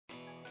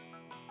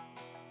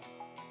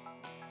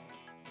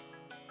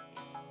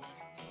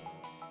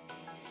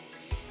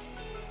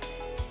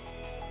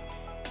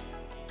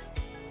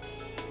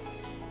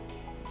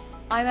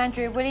I'm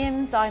Andrea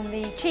Williams. I'm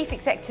the Chief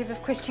Executive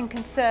of Christian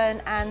Concern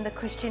and the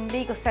Christian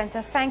Legal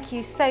Centre. Thank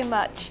you so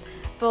much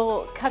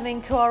for coming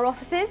to our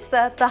offices,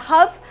 the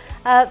hub,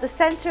 the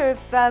centre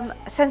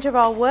of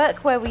our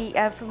work,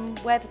 from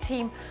where the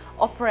team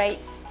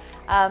operates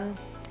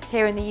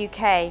here in the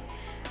UK.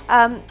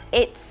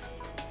 It's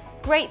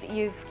great that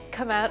you've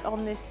come out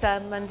on this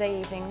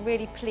Monday evening.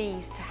 Really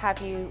pleased to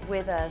have you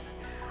with us.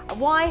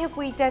 Why have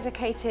we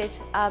dedicated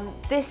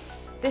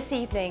this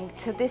evening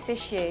to this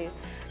issue?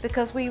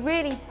 Because we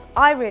really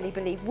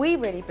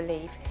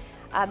believe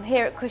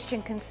here at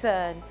Christian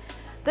Concern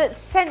that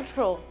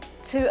central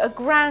to a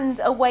grand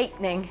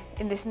awakening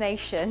in this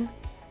nation,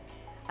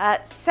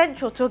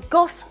 central to a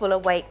gospel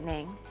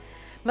awakening,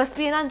 must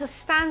be an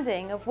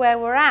understanding of where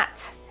we're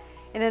at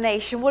in a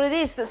nation, what it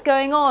is that's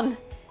going on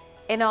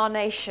in our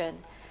nation,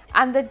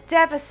 and the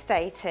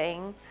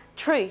devastating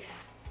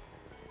truth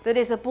that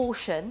is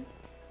abortion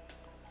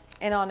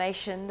in our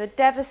nation, the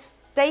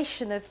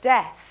devastation of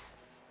death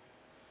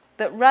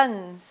that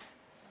runs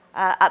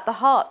at the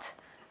heart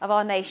of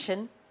our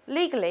nation,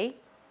 legally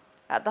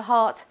at the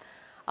heart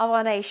of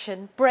our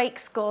nation,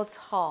 breaks God's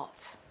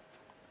heart.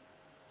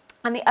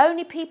 And the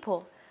only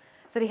people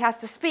that he has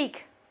to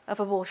speak of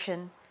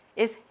abortion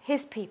is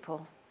his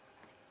people.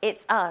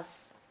 It's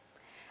us.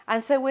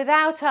 And so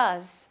without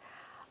us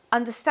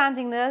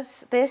understanding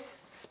this,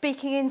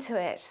 speaking into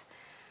it,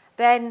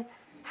 then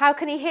how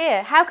can he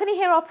hear? How can he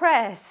hear our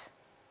prayers?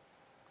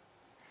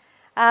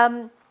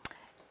 I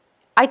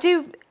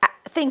do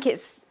think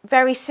it's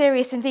very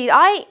serious indeed.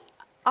 I'm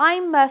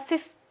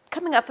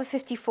coming up for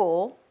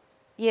 54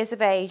 years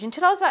of age.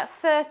 Until I was about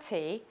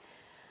 30,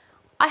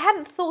 I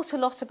hadn't thought a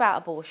lot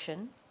about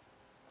abortion.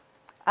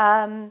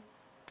 I'd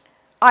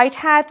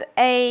had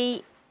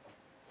a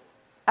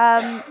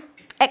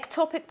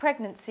ectopic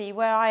pregnancy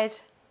where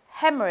I'd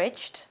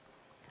hemorrhaged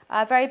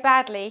very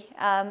badly.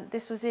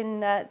 This was in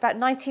about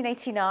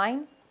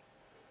 1989,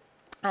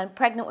 and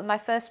pregnant with my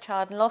first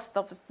child, and lost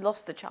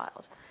the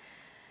child.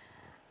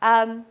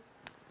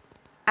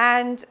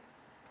 And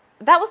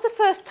that was the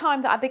first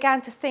time that I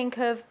began to think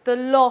of the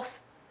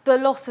loss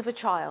of a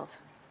child.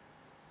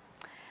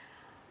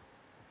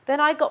 Then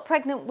I got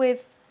pregnant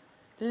with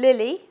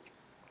Lily,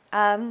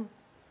 and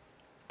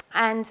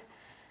as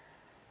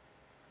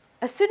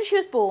soon as she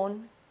was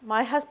born,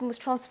 my husband was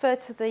transferred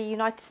to the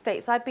United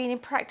States. I'd been in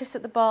practice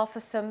at the bar for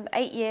some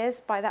 8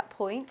 years by that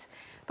point,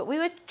 but we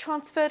were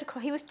transferred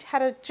across. He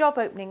had a job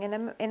opening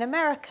in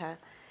America,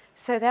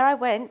 so there I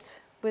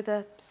went with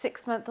a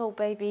 6-month-old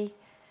baby.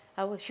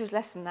 Well, she was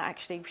less than that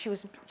actually. She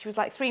was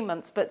like 3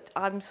 months, but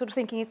I'm sort of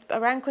thinking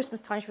around Christmas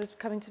time she was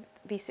coming to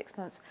be 6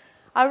 months.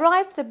 I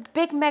arrived at a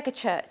big mega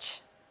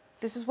church.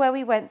 This is where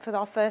we went for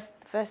our first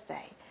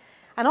day.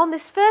 And on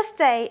this first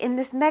day in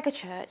this mega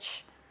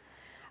church,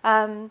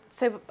 there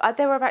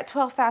were about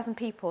 12,000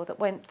 people that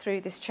went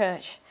through this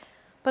church.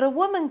 But a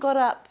woman got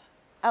up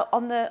at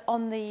the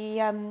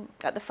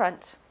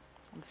front,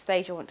 on the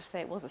stage. I want to say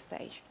it was a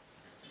stage,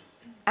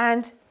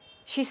 and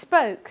she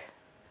spoke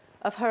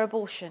of her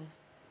abortion.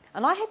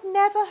 And I had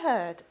never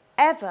heard,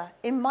 ever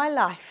in my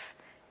life,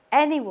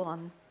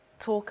 anyone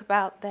talk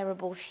about their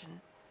abortion.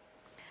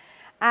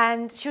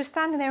 And she was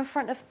standing there in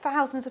front of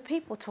thousands of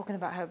people talking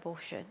about her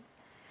abortion.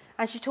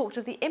 And she talked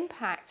of the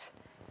impact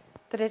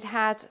that it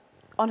had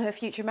on her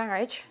future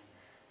marriage,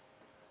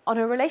 on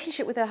her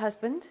relationship with her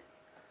husband,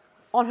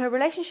 on her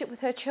relationship with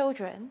her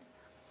children,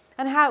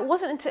 and how it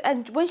wasn't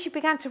and when she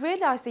began to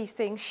realise these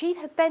things, she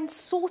had then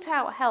sought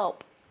out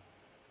help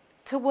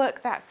to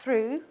work that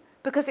through,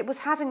 because it was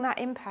having that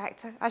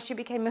impact as she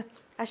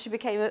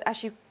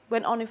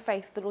went on in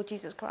faith with the Lord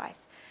Jesus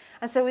Christ.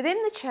 And so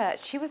within the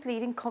church, she was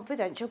leading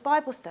confidential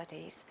Bible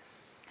studies,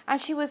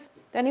 and she was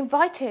then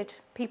invited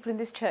people in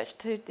this church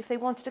to, if they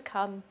wanted to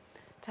come,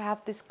 to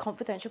have this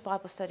confidential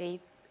Bible study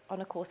on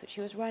a course that she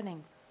was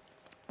running.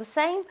 The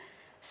same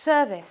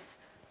service,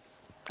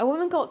 a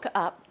woman got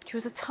up. She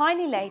was a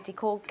tiny lady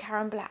called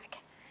Karen Black,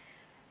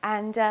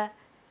 and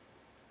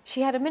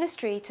she had a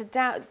ministry to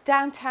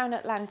downtown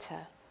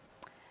Atlanta.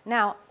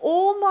 Now,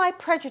 all my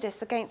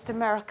prejudice against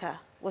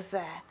America was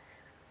there.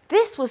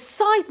 This was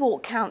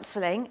sidewalk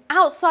counselling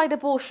outside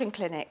abortion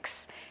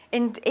clinics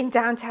in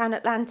downtown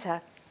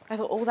Atlanta. I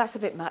thought, oh, that's a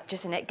bit much,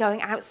 isn't it?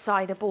 Going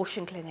outside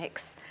abortion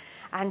clinics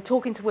and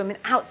talking to women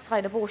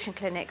outside abortion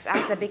clinics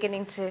as they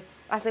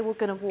were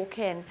going to walk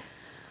in.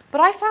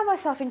 But I found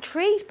myself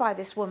intrigued by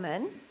this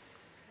woman,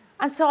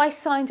 and so I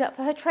signed up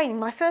for her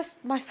training. It was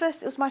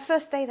my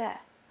first day there.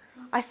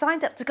 I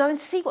signed up to go and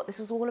see what this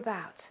was all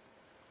about.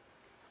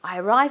 I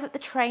arrive at the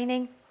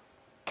training,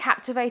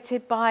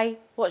 captivated by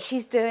what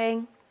she's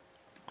doing,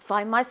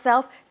 find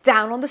myself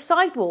down on the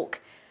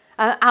sidewalk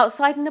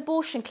outside an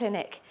abortion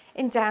clinic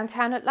in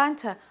downtown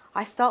Atlanta.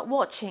 I start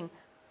watching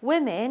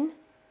women.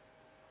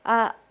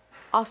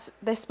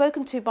 They're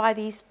spoken to by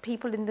these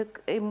people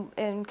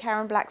in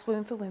Karen Black's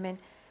Women for Women,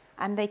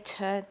 and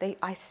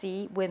I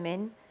see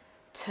women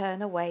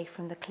turn away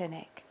from the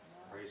clinic.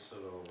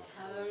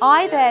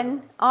 I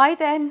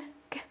then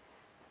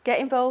get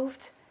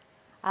involved.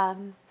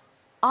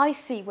 I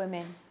see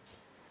women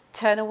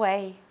turn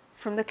away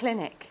from the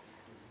clinic.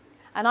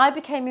 And I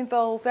became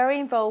very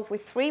involved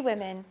with 3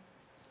 women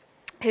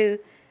who,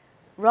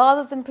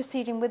 rather than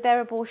proceeding with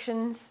their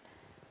abortions,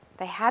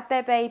 they had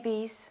their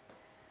babies,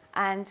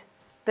 and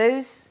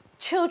those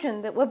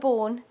children that were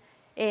born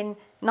in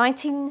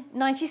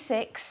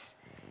 1996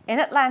 in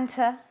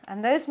Atlanta,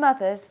 and those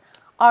mothers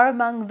are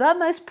among the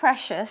most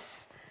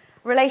precious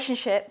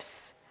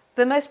relationships,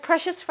 the most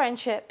precious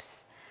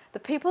friendships, the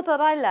people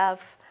that I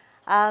love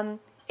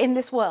in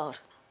this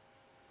world.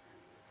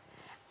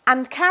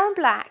 And Karen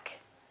Black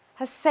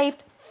has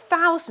saved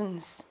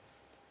thousands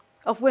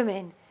of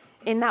women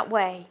in that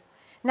way.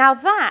 Now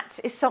that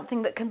is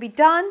something that can be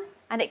done,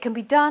 and it can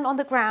be done on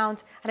the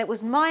ground, and it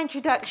was my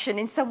introduction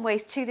in some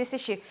ways to this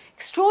issue.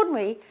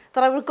 Extraordinary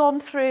that I would have gone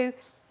through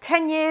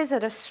 10 years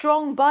at a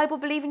strong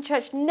Bible-believing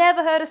church, I'm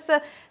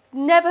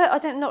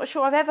not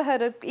sure I've ever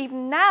heard of,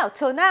 even now,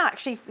 till now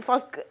actually, if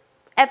I've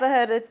ever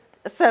heard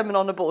a sermon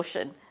on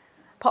abortion,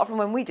 apart from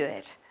when we do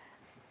it.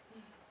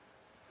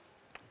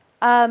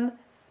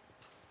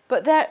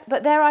 But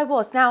there I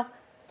was. Now,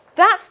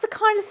 that's the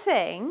kind of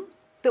thing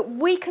that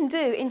we can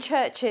do in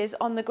churches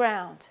on the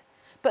ground.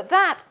 But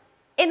that,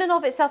 in and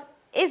of itself,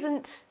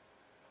 isn't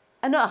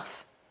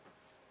enough.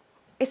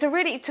 It's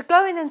to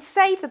go in and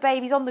save the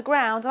babies on the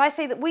ground. And I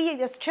say that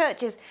we as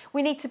churches,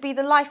 we need to be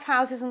the life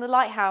houses and the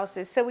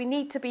lighthouses. So we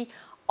need to be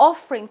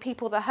offering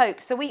people the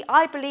hope. So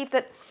I believe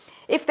that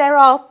if there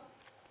are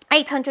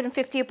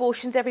 850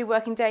 abortions every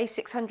working day,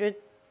 600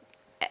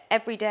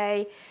 every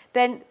day,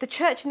 then the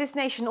church in this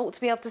nation ought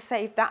to be able to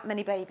save that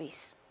many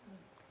babies.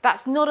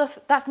 That's not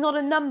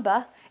a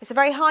number. It's a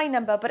very high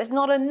number, but it's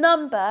not a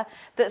number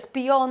that's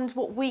beyond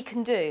what we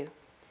can do.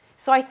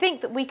 So I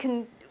think that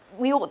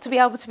we ought to be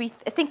able to be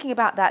thinking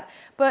about that.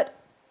 But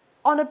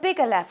on a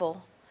bigger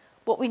level,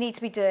 what we need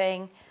to be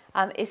doing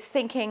is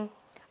thinking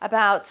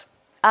about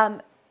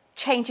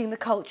changing the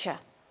culture.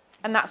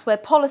 And that's where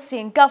policy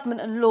and government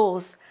and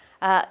laws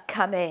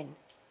come in.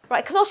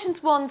 Right,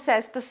 Colossians 1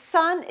 says, "The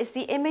Son is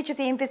the image of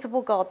the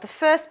invisible God, the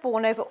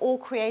firstborn over all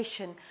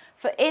creation.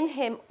 For in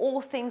him all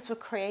things were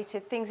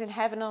created, things in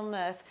heaven and on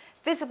earth,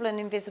 visible and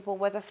invisible,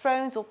 whether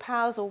thrones or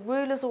powers or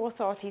rulers or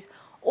authorities.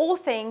 All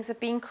things have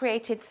been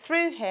created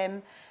through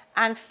him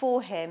and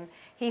for him.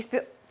 He's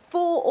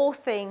before all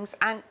things,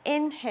 and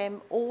in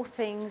him all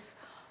things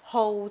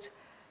hold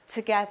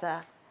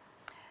together."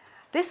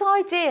 This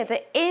idea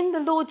that in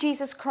the Lord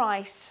Jesus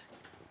Christ,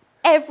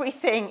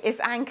 everything is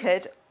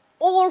anchored,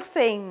 all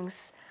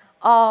things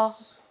are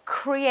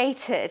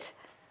created.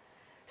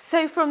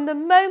 So from the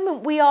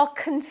moment we are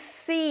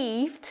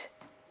conceived,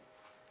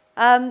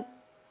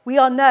 we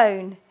are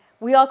known.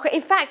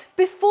 In fact,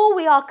 before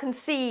we are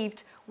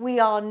conceived, we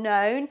are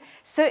known.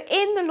 So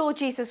in the Lord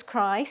Jesus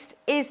Christ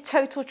is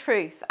total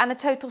truth and a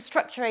total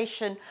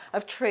structuration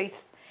of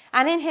truth.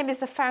 And in him is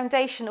the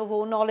foundation of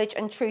all knowledge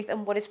and truth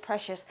and what is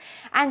precious.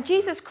 And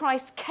Jesus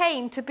Christ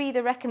came to be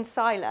the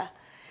reconciler.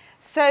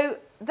 So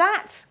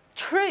that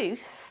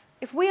truth,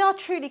 if we are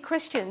truly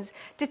Christians,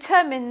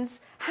 determines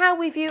how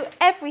we view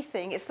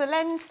everything. It's the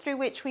lens through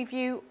which we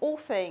view all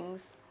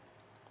things.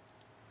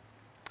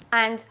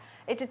 And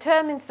it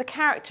determines the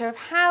character of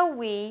how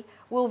we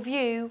will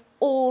view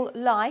all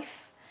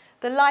life,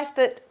 the life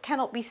that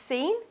cannot be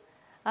seen,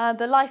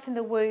 the life in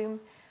the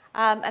womb,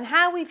 and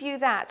how we view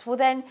that will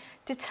then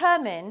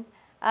determine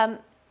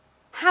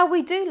how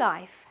we do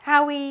life,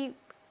 how we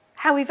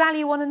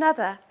value one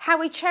another, how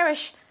we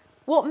cherish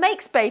what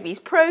makes babies,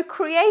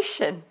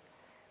 procreation.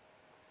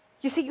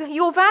 You see,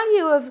 your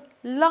value of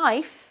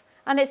life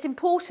and its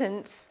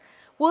importance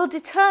will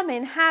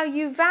determine how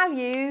you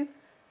value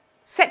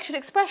sexual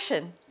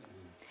expression.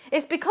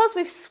 It's because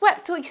we've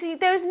swept away. You see,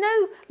 there is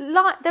no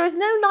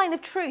line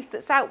of truth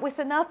that's out with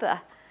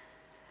another.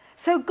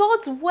 So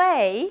God's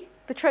way,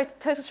 the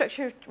total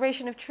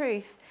structuration of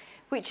truth,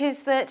 which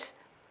is that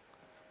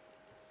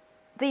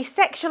the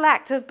sexual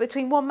act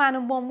between one man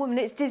and one woman,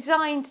 it's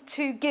designed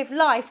to give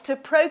life, to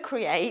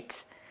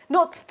procreate,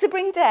 not to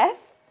bring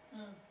death.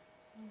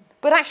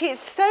 But actually it's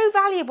so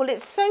valuable,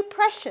 it's so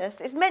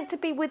precious, it's meant to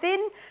be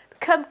within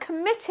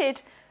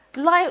committed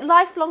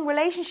lifelong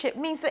relationship,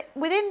 means that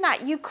within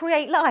that you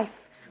create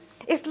life.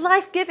 It's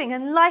life-giving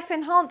and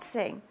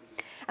life-enhancing.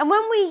 And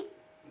when we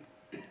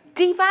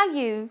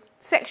devalue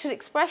sexual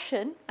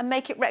expression and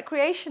make it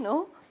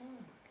recreational,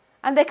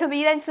 and there can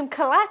be then some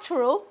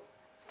collateral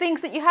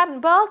things that you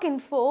hadn't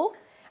bargained for,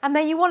 and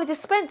then you want to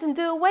dispense and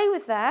do away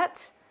with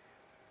that,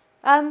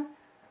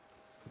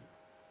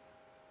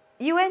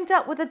 you end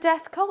up with a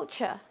death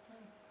culture.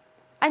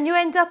 And you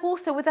end up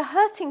also with a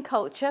hurting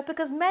culture,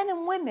 because men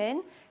and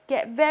women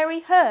get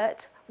very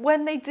hurt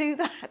when they do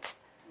that.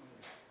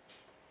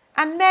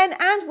 And men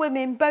and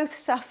women both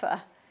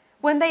suffer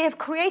when they have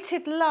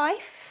created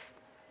life,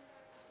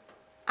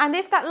 and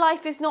if that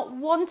life is not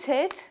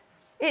wanted,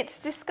 it's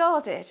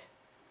discarded.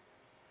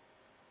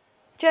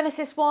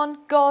 Genesis 1,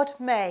 God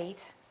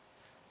made.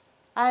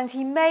 And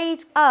he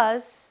made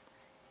us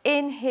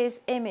in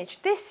his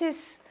image. This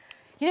is,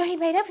 he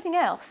made everything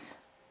else.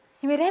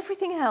 He made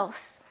everything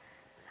else.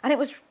 And it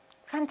was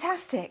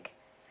fantastic.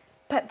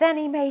 but then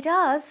he made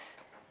us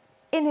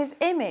in his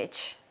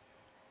image.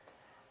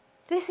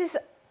 This is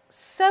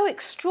so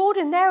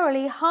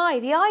extraordinarily high.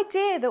 The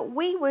idea that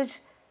we would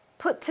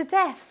put to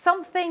death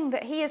something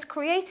that he has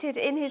created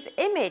in his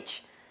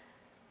image,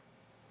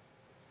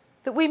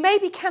 that we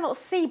maybe cannot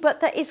see, but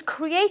that is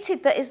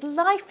created, that is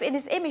life in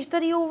his image,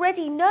 that he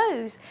already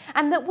knows,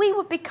 and that we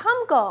would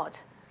become God,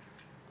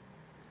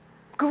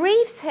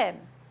 grieves him.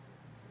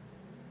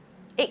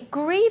 It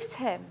grieves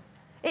him.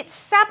 It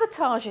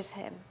sabotages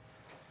him.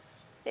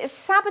 It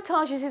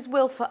sabotages his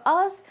will for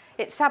us.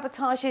 It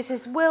sabotages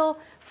his will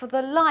for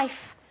the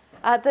life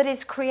that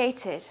is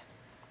created.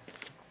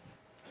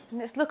 And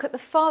let's look at the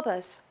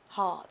Father's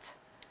heart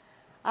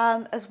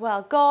as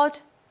well. God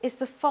is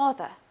the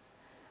Father.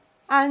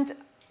 And,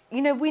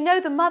 you know, we know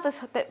a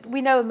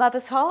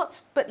mother's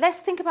heart, but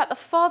let's think about the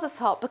Father's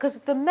heart,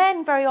 because the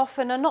men very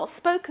often are not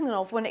spoken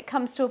of when it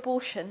comes to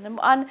abortion.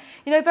 And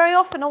you know, very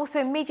often also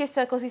in media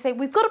circles we say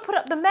we've got to put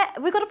up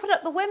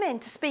the women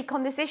to speak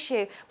on this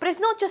issue. But it's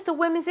not just a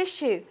women's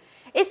issue.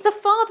 It's the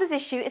father's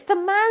issue. It's the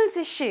man's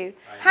issue.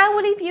 How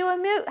will he view a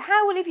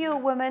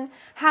woman?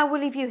 How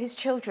will he view his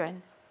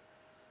children?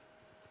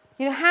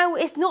 You know,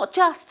 it's not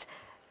just,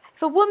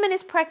 if a woman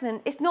is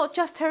pregnant, it's not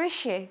just her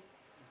issue.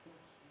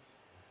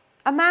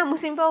 A man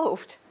was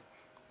involved,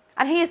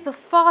 and he is the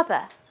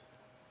father.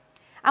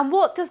 And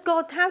how does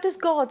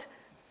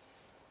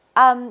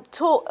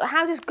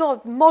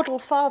God model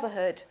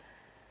fatherhood?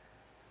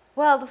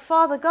 Well, the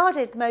father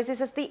guarded Moses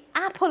as the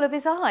apple of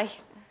his eye.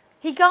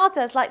 He guards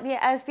us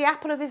as the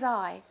apple of his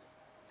eye.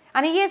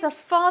 And he is a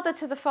father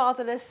to the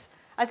fatherless,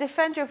 a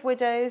defender of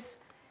widows,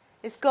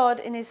 is God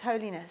in his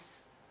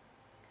holiness.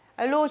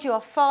 O Lord, you are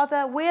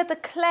Father, we are the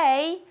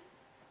clay,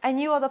 and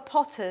you are the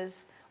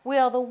potters. We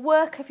are the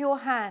work of your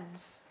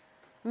hands.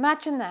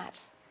 Imagine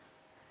that.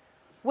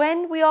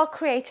 When we are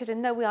created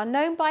and we are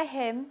known by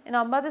him in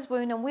our mother's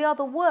womb, and we are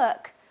the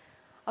work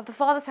of the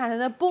Father's hand,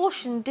 and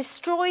abortion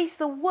destroys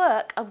the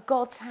work of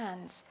God's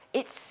hands.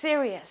 It's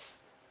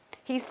serious.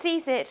 He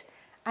sees it,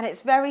 and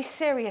it's very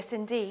serious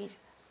indeed.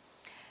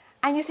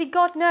 And you see,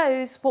 God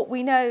knows what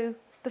we know.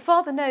 The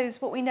Father knows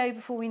what we know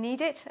before we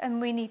need it, and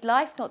we need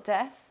life, not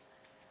death.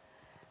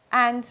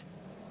 And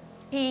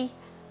he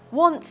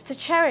wants to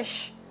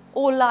cherish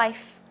all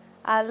life,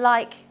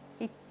 like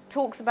he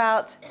talks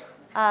about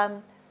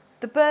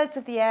the birds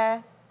of the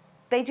air.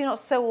 They do not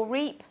sow or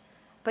reap,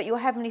 but your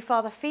heavenly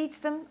Father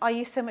feeds them. Are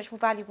you so much more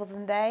valuable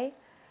than they?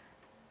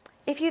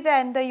 If you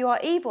then, though you are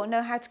evil,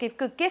 know how to give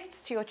good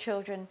gifts to your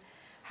children,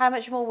 how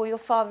much more will your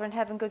Father in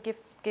heaven give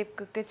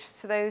good gifts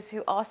to those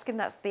who ask him?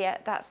 That's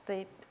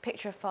the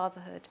picture of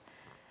fatherhood.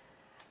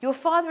 Your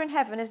Father in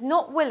heaven is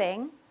not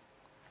willing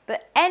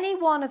that any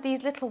one of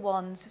these little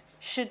ones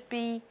should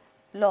be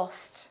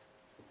lost.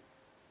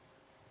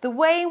 The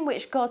way in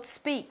which God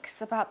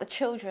speaks about the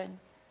children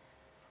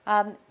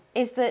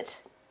is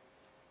that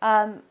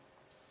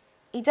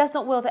he does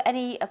not will that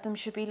any of them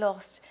should be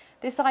lost.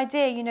 This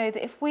idea, you know,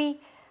 that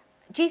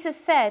Jesus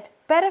said,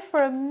 better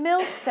for a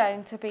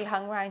millstone to be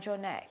hung round your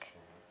neck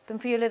than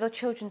for your little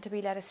children to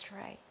be led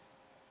astray.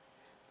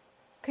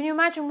 Can you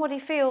imagine what he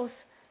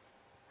feels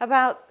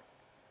about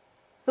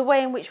the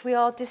way in which we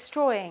are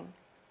destroying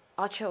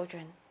our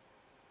children?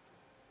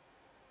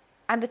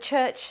 And the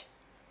church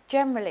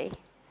generally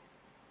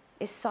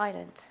is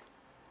silent.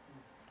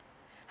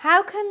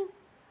 How can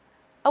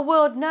a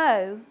world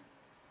know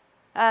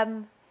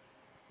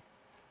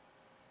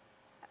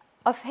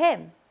of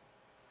him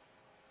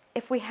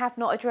if we have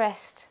not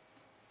addressed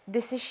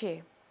this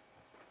issue?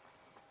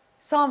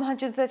 Psalm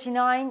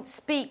 139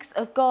 speaks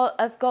of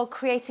God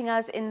creating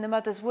us in the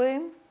mother's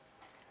womb,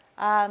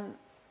 and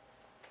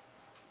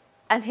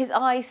his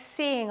eyes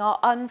seeing our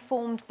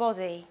unformed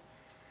body,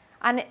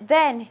 and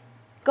then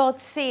God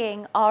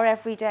seeing our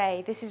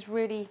everyday. This is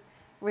really,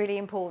 really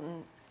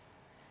important.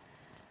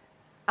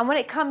 And when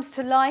it comes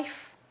to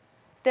life,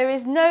 there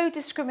is no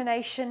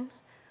discrimination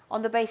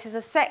on the basis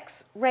of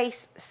sex,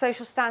 race,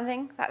 social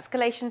standing. That's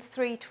Galatians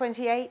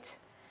 3:28.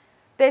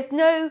 There's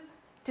no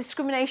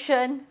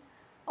discrimination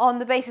on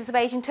the basis of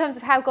age in terms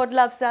of how God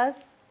loves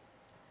us.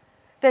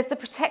 There's the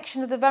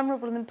protection of the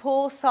vulnerable and the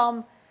poor,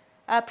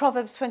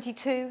 Proverbs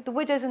 22. The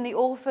widows and the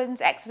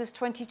orphans, Exodus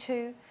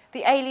 22.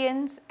 The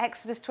aliens,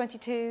 Exodus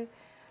 22.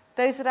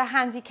 Those that are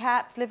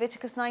handicapped,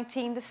 Leviticus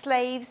 19. The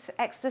slaves,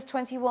 Exodus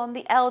 21.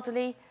 The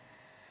elderly,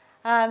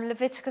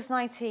 Leviticus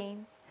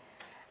 19.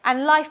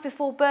 And life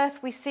before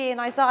birth we see in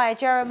Isaiah,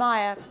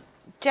 Jeremiah,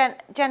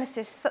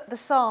 Genesis, the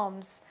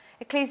Psalms,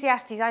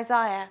 Ecclesiastes,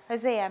 Isaiah,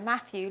 Hosea,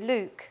 Matthew,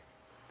 Luke.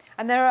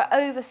 And there are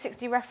over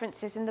 60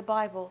 references in the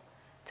Bible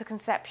to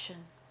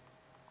conception.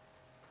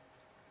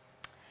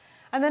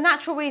 And the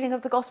natural reading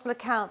of the gospel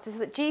accounts is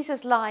that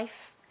Jesus'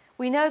 life,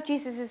 we know of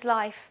Jesus'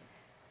 life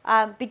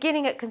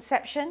beginning at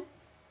conception,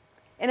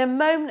 in a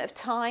moment of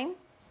time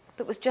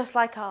that was just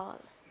like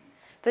ours.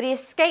 That he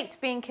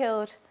escaped being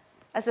killed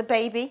as a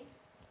baby,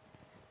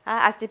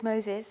 as did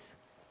Moses,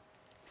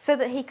 so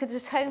that he could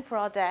atone for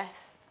our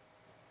death.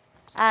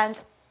 And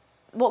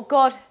what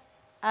God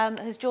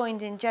has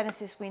joined in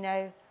Genesis, we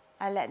know,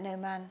 let no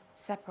man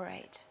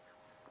separate.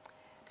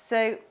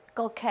 So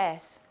God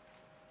cares.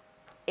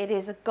 It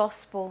is a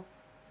gospel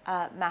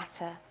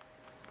matter.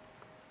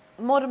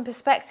 Modern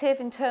perspective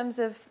in terms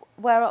of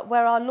where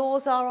our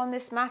laws are on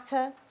this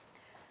matter.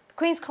 The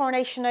Queen's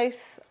coronation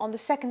oath on the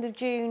 2nd of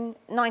June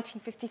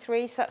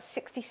 1953, so that's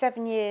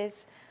 67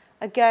 years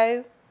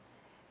ago.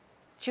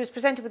 She was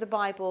presented with the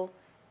Bible.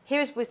 Here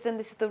is wisdom,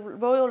 this is the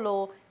royal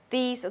law,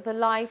 these are the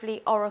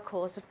lively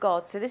oracles of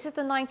God. So this is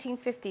the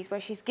 1950s where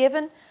she's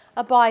given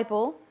a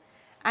Bible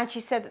and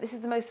she said that this is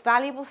the most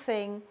valuable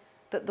thing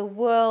that the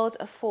world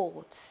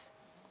affords.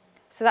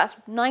 So that's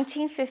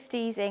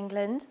 1950s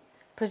England,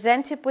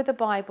 presented with a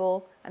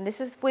Bible, and this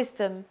is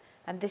wisdom,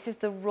 and this is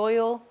the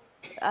royal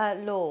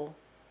law.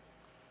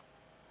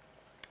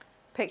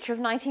 Picture of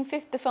the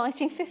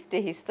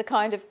 1950s, the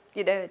kind of,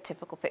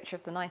 typical picture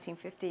of the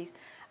 1950s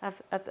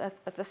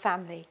of the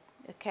family,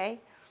 okay?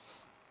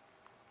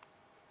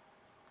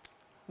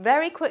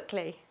 Very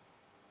quickly,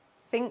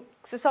 I think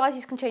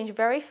societies can change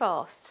very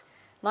fast.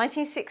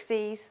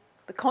 1960s,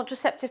 the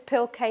contraceptive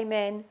pill came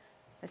in,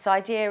 this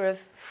idea of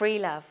free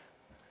love.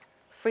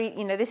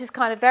 This is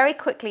kind of very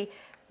quickly.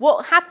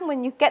 What happened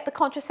when you get the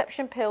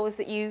contraception pill is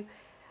that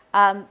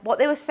what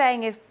they were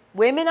saying is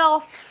women are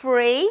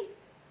free.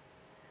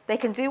 They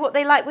can do what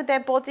they like with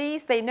their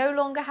bodies. They no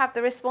longer have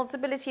the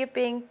responsibility of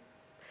being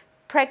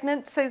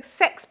pregnant. So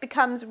sex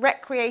becomes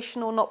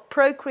recreational, not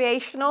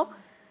procreational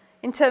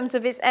in terms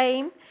of its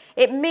aim.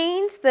 It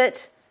means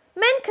that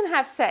men can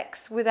have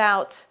sex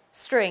without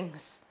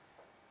strings.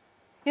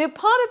 Part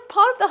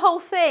of the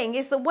whole thing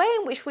is the way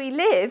in which we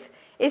live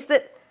is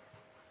that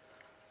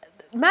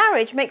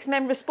marriage makes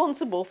men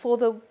responsible for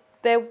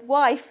their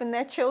wife and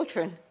their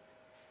children.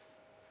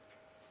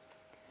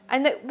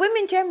 And that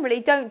women generally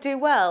don't do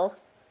well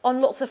on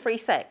lots of free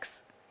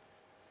sex.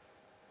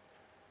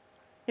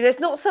 It's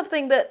not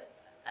something that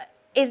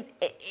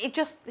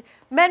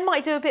men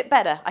might do a bit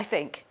better, I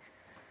think,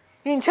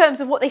 in terms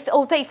of what they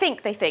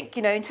think,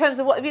 in terms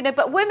of what,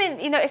 but women,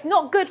 it's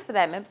not good for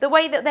them, the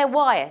way that they're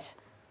wired.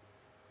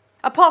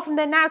 Apart from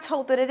they're now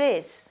told that it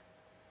is.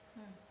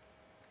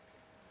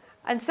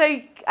 And so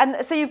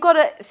you've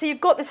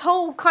got this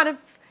whole kind of,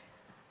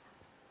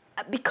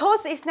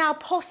 because it's now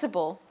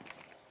possible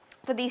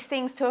for these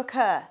things to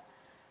occur.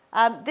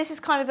 This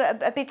is kind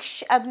of a big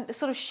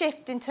sort of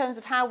shift in terms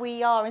of how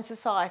we are in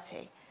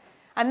society.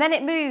 And then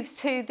it moves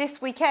to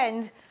this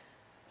weekend.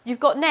 You've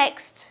got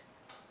next,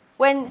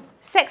 when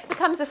sex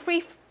becomes a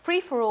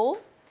free-for-all,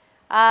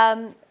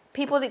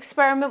 people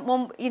experiment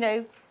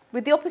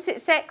with the opposite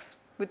sex,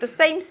 with the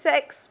same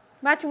sex.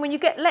 Imagine when you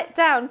get let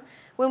down.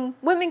 When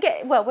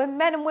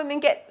men and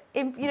women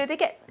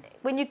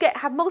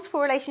have multiple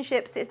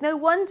relationships, it's no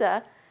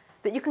wonder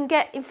that you can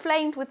get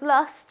inflamed with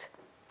lust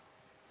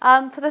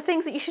for the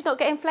things that you should not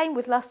get inflamed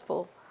with lust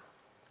for.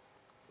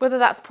 Whether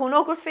that's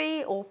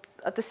pornography or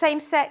the same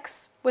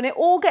sex, when it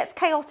all gets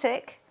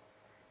chaotic,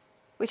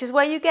 which is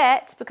where you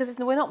get, because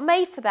we're not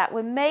made for that.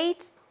 We're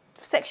made,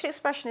 sexual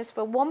expression is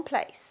for one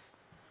place.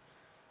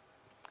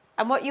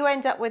 And what you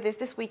end up with is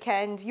this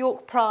weekend,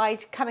 York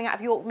Pride coming out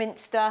of York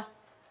Minster,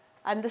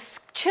 and the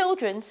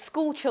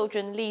school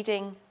children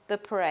leading the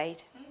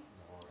parade.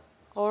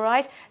 All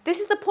right? This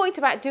is the point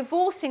about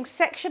divorcing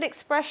sexual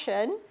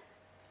expression,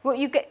 what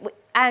you get,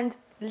 and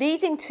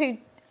leading to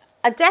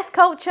a death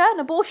culture, an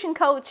abortion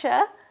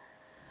culture,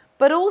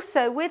 but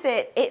also with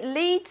it, it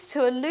leads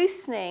to a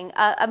loosening,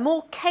 a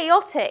more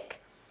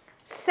chaotic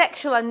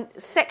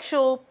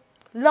sexual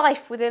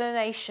life within a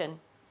nation,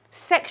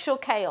 sexual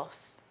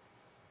chaos,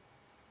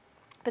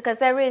 because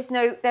there is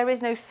no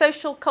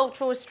social,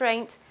 cultural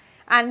restraint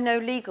and no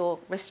legal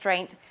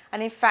restraint.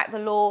 And in fact, the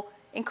law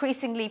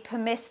increasingly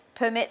permits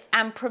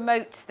and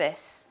promotes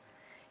this.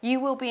 You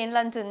will be in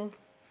London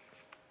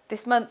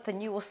this month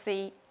and you will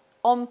see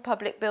on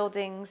public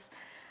buildings,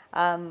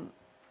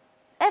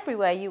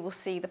 everywhere you will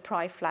see the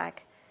pride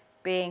flag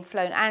being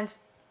flown. And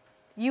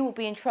you will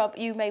be in trouble.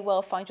 You may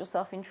well find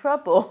yourself in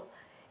trouble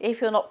if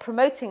you're not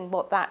promoting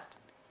what that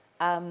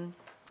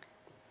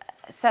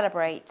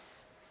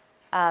celebrates,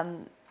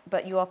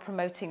 but you are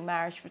promoting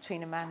marriage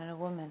between a man and a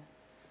woman.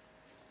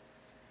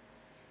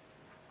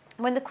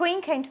 When the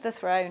Queen came to the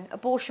throne,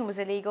 abortion was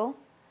illegal,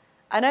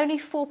 and only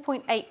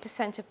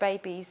 4.8% of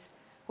babies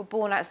were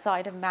born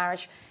outside of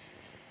marriage.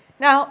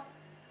 Now,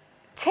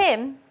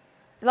 Tim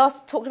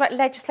last talked about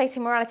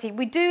legislating morality.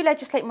 We do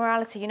legislate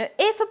morality.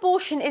 If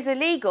abortion is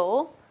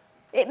illegal,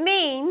 it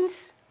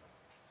means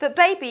that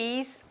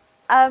babies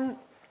aren't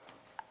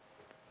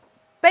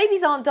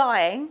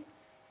dying,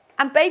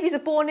 and babies are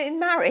born in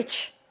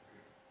marriage.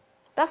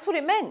 That's what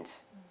it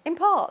meant, in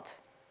part.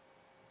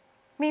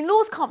 I mean,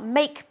 laws can't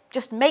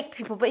just make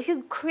people, but if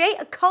you create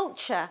a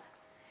culture,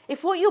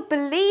 if what you're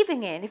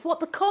believing in, if what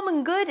the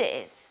common good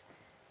is,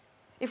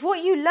 if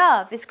what you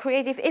love is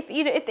creative, if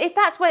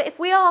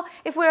we're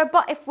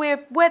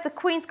the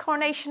Queen's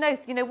coronation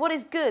oath, what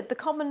is good, the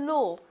common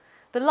law,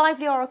 the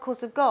lively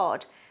oracles of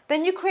God,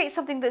 then you create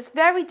something that's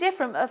very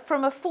different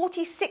from a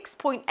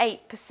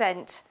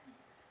 46.8%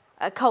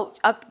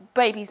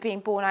 babies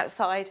being born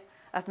outside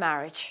of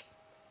marriage.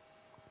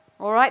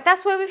 All right,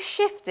 that's where we've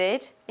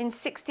shifted in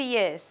 60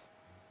 years.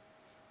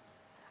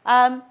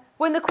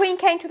 When the Queen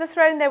came to the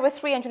throne, there were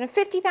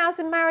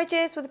 350,000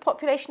 marriages with a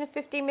population of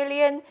 50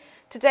 million.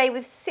 Today,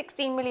 with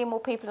 16 million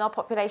more people in our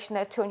population,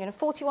 there are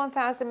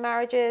 241,000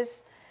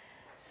 marriages.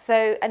 So,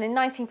 and in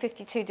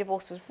 1952,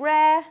 divorce was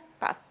rare,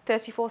 about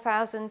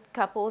 34,000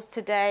 couples.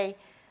 Today,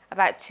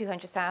 about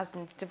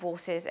 200,000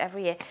 divorces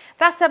every year.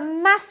 That's a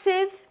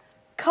massive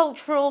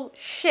cultural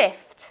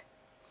shift.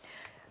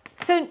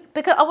 So,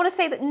 because I want to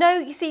say that no,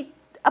 you see,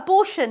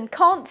 abortion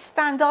can't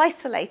stand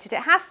isolated.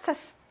 It has to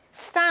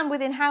stand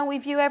within how we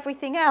view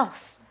everything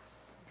else.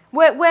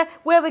 Where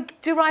we're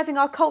deriving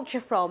our culture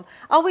from.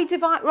 Are we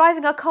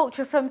deriving our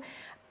culture from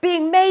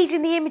being made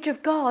in the image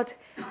of God,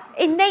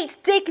 innate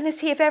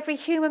dignity of every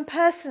human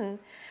person,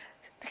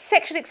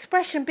 sexual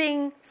expression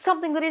being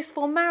something that is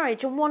for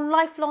marriage and one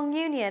lifelong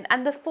union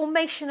and the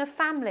formation of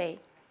family?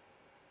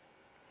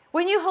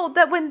 When you hold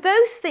that, when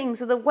those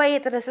things are the way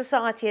that a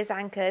society is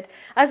anchored,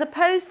 as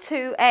opposed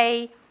to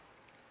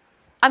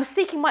I'm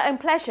seeking my own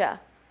pleasure,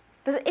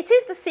 it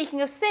is the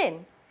seeking of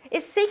sin.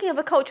 It's seeking of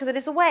a culture that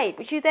is away,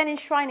 which you then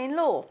enshrine in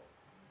law.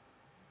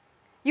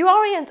 You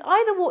orient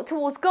either walk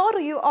towards God or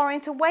you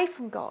orient away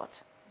from God.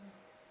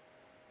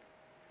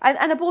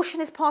 And abortion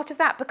is part of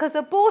that, because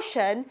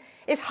abortion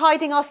is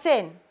hiding our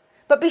sin.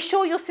 But be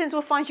sure your sins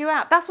will find you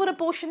out. That's what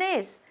abortion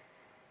is.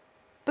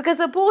 Because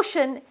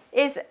abortion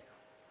is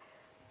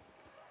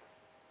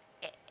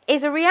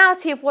a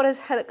reality of what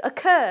has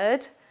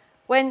occurred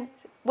when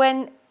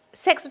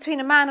sex between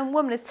a man and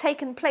woman has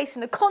taken place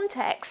in a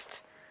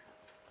context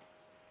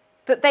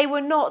that they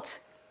were not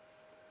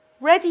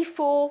ready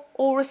for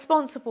or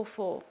responsible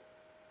for.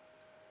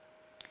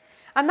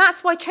 And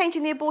that's why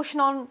changing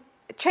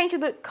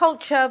the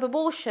culture of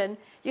abortion,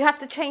 you have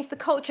to change the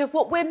culture of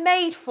what we're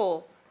made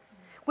for.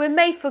 We're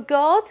made for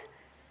God,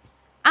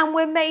 and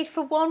we're made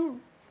for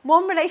one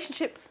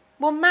relationship,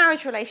 one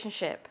marriage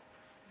relationship.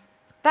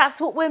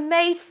 That's what we're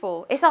made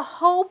for. It's a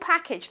whole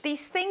package.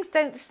 These things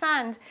don't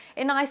stand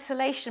in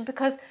isolation,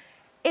 because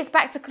it's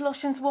back to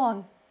Colossians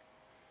 1,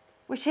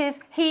 which is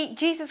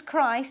Jesus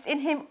Christ,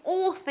 in him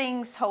all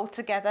things hold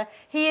together.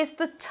 He is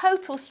the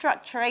total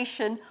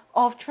structuration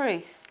of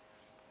truth.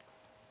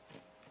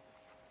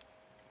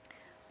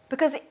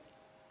 Because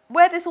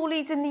where this all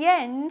leads in the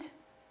end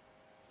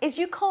is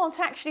you can't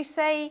actually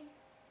say,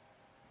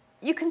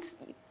 you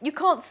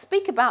can't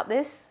speak about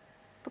this,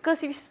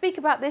 because if you speak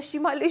about this, you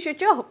might lose your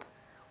job.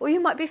 Or you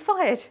might be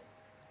fired.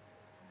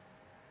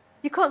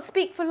 You can't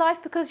speak for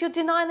life because you're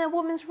denying a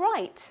woman's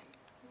right.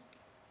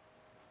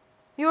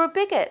 You're a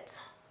bigot.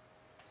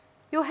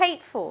 You're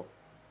hateful.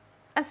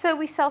 And so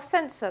we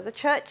self-censor. The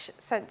church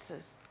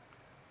censors.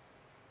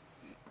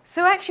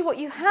 So actually what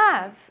you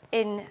have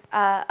in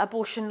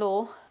abortion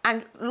law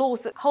and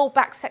laws that hold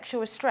back sexual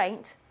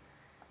restraint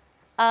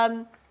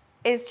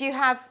is you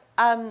have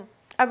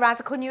a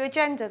radical new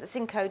agenda that's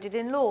encoded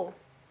in law.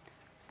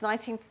 It's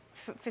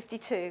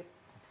 1952.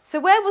 So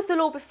where was the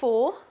law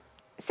before?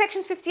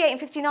 Sections 58 and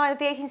 59 of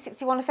the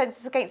 1861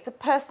 Offences Against the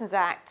Persons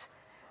Act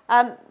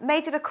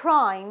made it a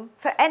crime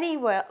for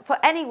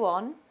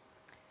anyone,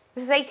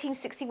 this is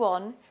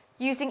 1861,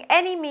 using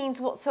any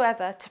means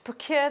whatsoever to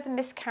procure the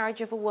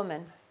miscarriage of a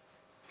woman.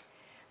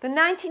 The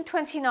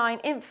 1929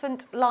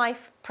 Infant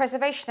Life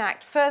Preservation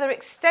Act further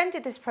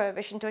extended this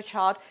prohibition to a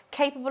child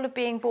capable of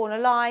being born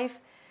alive.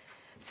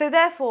 So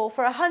therefore,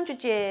 for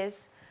 100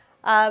 years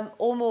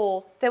or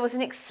more, there was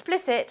an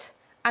explicit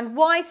and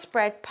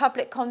widespread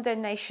public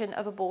condemnation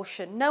of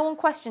abortion. No one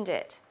questioned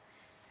it.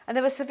 And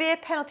there were severe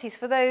penalties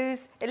for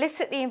those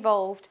illicitly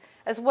involved,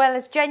 as well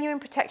as genuine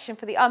protection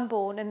for the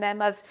unborn and their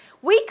mothers.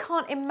 We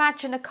can't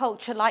imagine a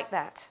culture like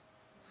that.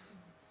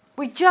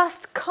 We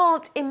just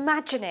can't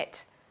imagine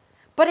it.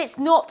 But it's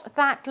not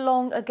that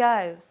long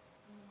ago.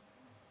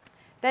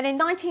 Then in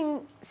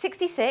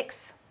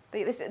 1966,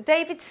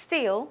 David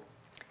Steele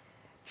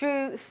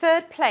drew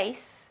third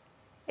place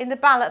in the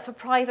ballot for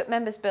private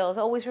members' bills.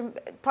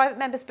 Private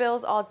members'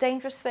 bills are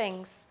dangerous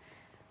things.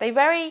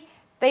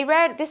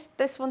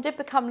 This one did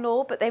become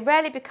law, but they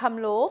rarely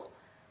become law,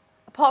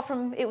 apart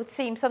from, it would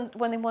seem,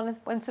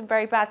 when some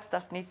very bad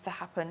stuff needs to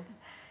happen.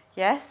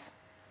 Yes?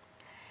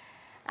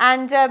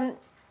 And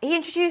he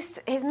introduced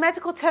his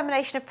medical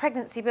termination of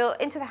pregnancy bill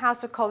into the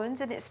House of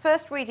Commons, and its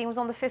first reading was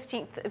on the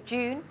 15th of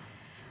June.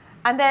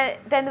 And then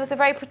there was a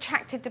very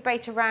protracted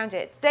debate around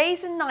it.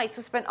 Days and nights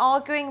were spent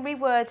arguing,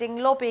 rewording,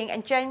 lobbying,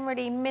 and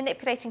generally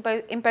manipulating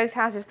in both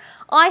houses.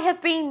 I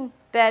have been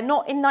there,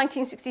 not in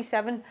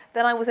 1967,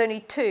 then I was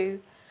only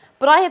 2,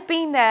 but I have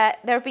been there.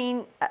 There have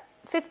been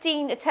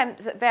 15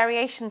 attempts at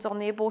variations on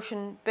the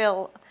abortion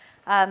bill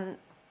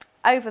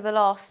over the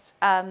last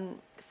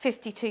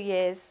 52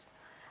 years.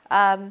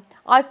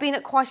 I've been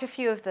at quite a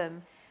few of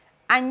them.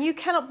 And you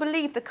cannot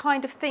believe the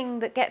kind of thing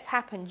that gets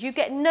happened. You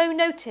get no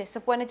notice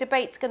of when a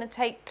debate's going to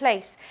take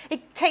place.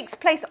 It takes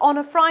place on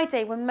a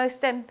Friday when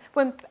when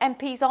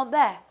MPs aren't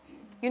there.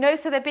 You know,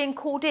 so they're being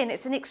called in.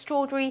 It's an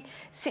extraordinary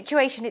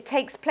situation. It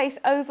takes place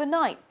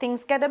overnight.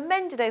 Things get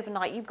amended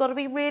overnight. You've got to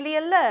be really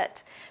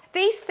alert.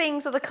 These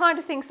things are the kind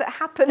of things that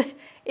happen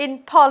in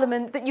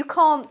Parliament that you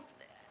can't,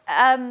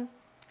 that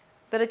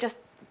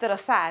are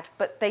sad,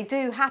 but they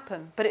do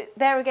happen. But it's,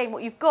 there again,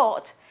 what you've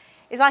got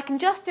is, I can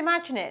just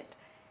imagine it.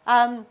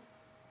 The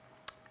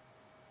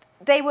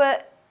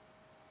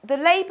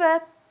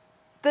Labour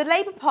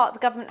part of the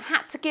government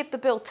had to give the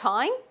bill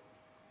time.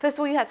 First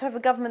of all, you had to have a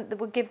government that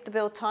would give the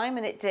bill time,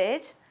 and it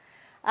did.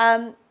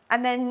 And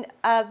then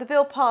the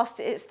bill passed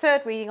its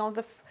third reading on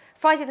the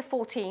Friday the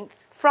 14th,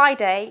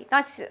 Friday,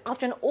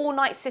 after an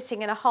all-night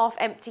sitting in a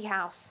half-empty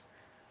house.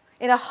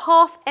 In a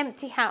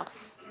half-empty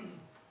house,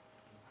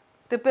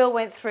 the bill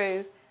went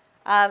through,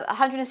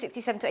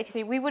 167 to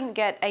 83. We wouldn't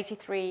get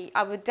 83.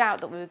 I would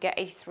doubt that we would get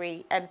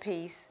 83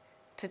 MPs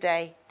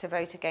today to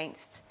vote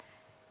against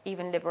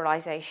even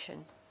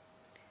liberalisation.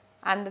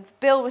 And the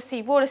bill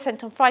received royal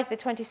assent on Friday the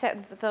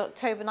 27th of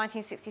October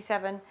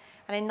 1967,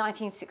 and in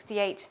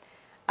 1968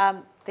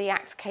 the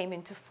Act came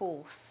into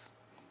force.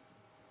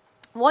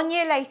 1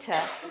 year later,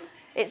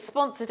 its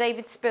sponsor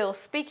David Steele,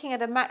 speaking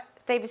at a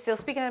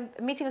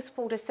meeting of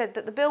supporters, said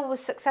that the bill was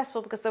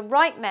successful because the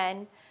right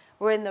men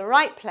were in the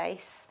right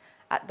place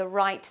at the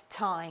right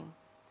time.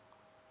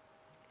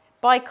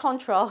 By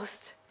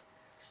contrast,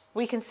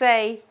 we can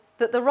say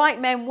that the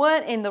right men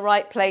weren't in the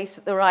right place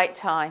at the right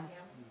time.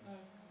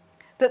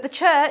 That the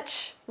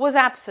church was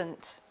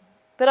absent,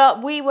 that our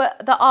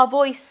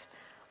voice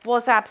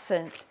was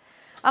absent.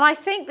 And I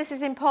think this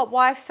is in part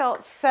why I've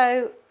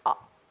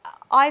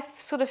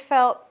sort of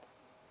felt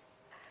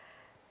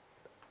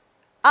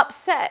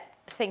upset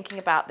thinking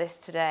about this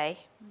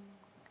today.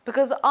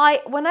 Because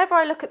whenever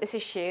I look at this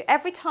issue,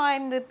 every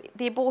time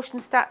the abortion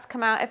stats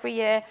come out every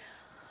year,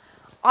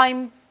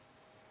 I'm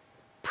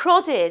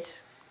prodded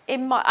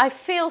I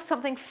feel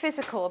something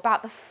physical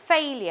about the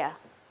failure.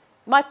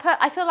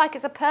 I feel like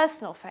it's a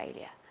personal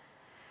failure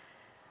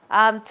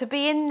to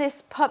be in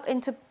this pub,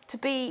 to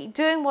be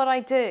doing what I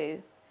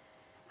do,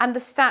 and the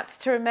stats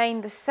to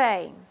remain the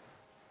same.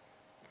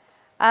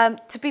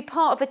 To be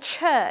part of a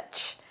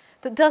church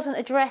that doesn't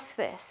address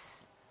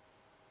this.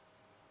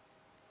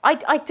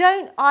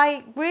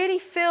 I really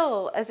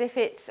feel as if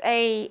it's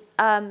a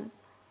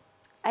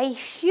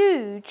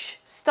huge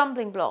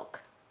stumbling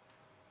block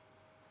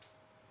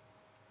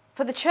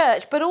for the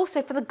church, but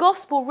also for the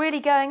gospel really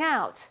going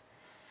out.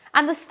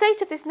 And the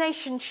state of this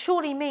nation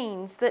surely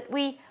means that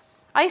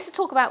I used to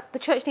talk about the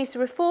church needs to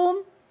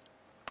reform,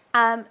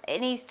 it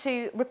needs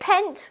to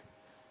repent,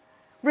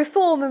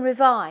 reform and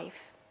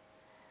revive.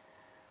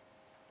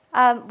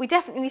 We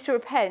definitely need to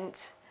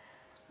repent,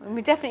 and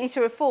we definitely need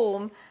to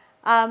reform,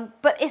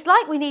 but it's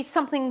like we need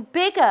something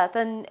bigger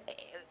than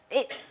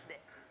it.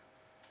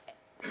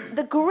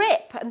 The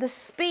grip and the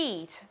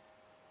speed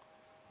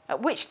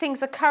at which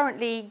things are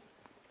currently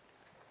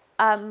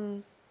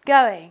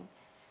going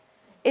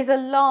is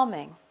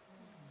alarming.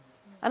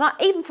 And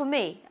even for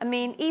me, and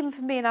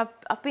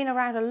I've been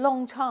around a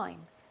long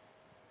time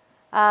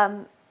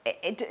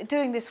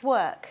doing this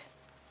work.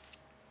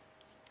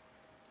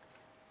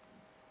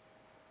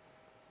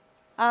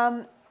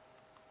 So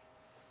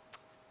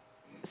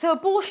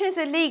abortion is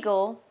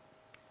illegal.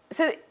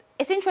 So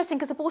it's interesting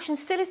because abortion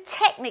still is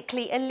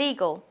technically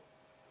illegal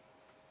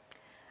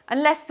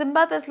unless the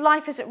mother's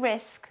life is at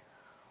risk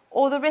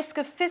or the risk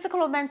of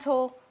physical or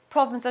mental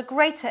problems are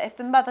greater if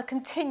the mother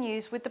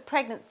continues with the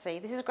pregnancy.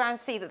 This is ground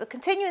C, that the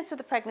continuance of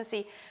the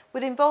pregnancy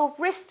would involve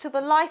risk to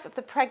the life of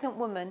the pregnant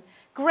woman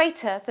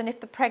greater than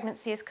if the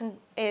pregnancy is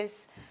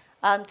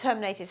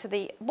terminated. So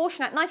the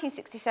Abortion Act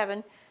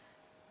 1967,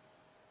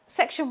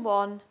 Section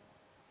 1,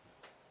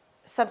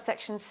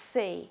 subsection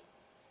C.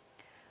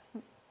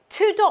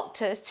 Two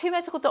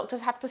medical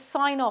doctors have to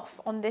sign off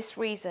on this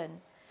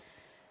reason.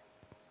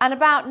 And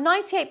about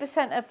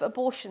 98% of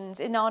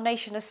abortions in our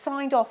nation are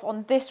signed off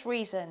on this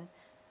reason.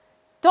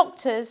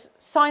 Doctors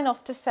sign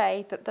off to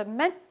say that the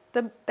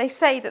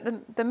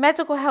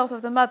medical health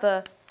of the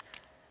mother,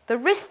 the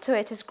risk to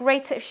it is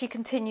greater if she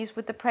continues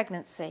with the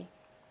pregnancy.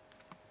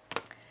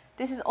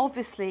 This is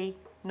obviously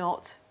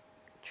not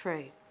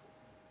true.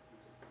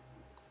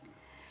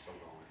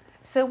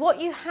 So what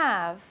you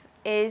have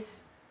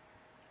is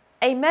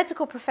a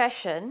medical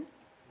profession,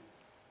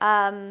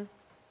 again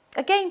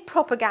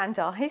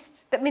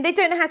propagandised. I mean, they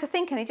don't know how to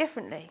think any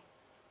differently.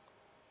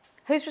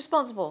 Who's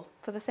responsible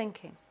for the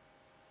thinking?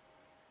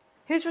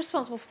 Who's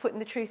responsible for putting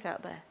the truth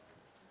out there?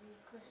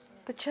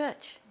 The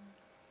church.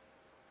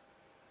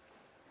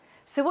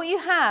 So what you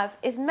have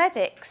is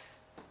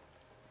medics,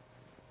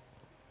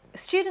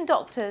 student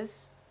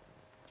doctors,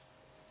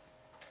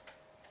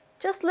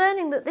 just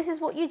learning that this is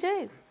what you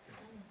do.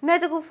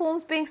 Medical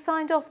forms being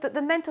signed off, that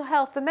the mental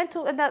health,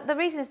 the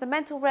reason is the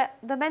mental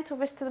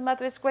risk to the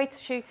mother is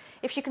greater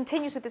if she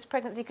continues with this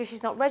pregnancy because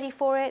she's not ready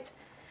for it.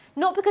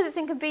 Not because it's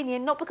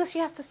inconvenient, not because she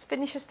has to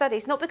finish her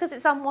studies, not because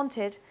it's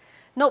unwanted,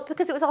 not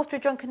because it was after a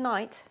drunken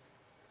night.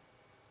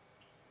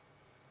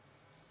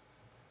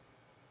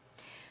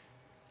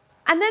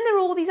 And then there are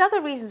all these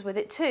other reasons with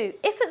it too.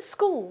 If at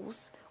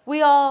schools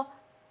we are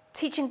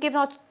teaching, giving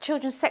our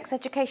children sex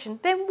education,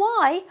 then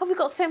why have we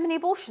got so many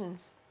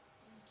abortions?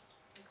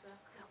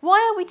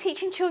 Why are we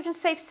teaching children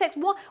safe sex?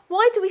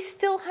 Why do we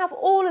still have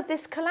all of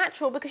this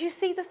collateral? Because you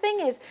see, the thing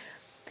is,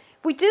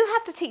 we do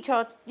have to teach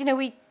our,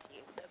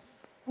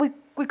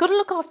 we've got to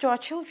look after our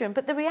children.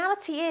 But the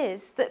reality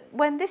is that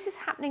when this is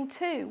happening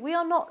too,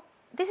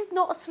 this is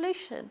not a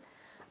solution.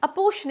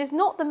 Abortion is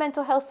not the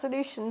mental health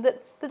solution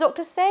that the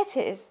doctors say it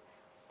is.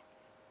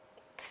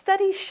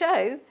 Studies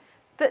show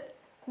that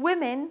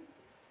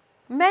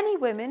many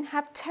women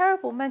have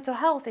terrible mental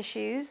health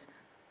issues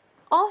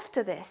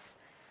after this.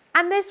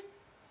 And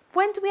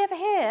when do we ever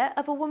hear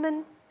of a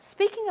woman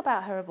speaking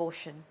about her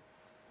abortion?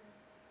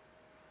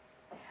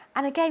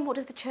 And again, what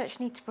does the church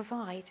need to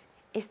provide?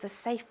 Is the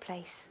safe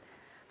place,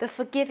 the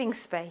forgiving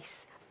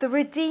space, the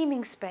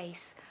redeeming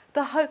space,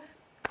 the hope.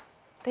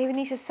 They would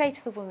need to say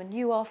to the woman,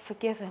 you are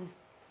forgiven.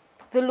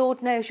 The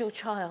Lord knows your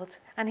child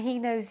and he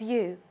knows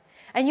you.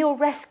 And you're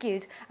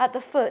rescued at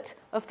the foot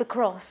of the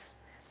cross.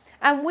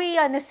 And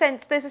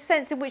there's a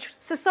sense in which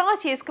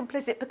society is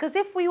complicit, because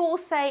if we all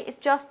say it's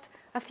just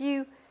a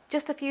few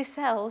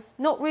cells,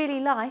 not really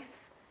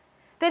life,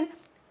 then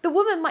the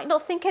woman might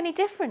not think any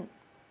different.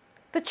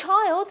 The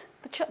child,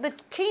 the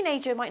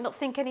teenager might not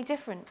think any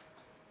different.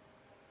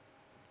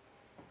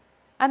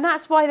 And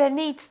that's why there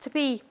needs to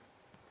be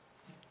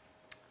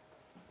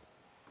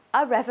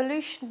a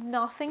revolution in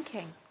our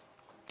thinking,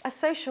 a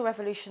social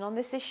revolution on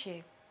this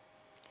issue.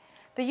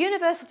 The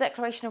Universal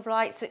Declaration of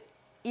Rights at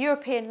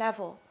European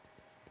level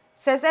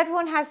says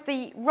everyone has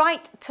the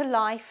right to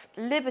life,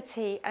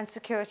 liberty and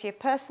security of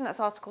person. That's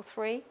Article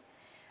 3.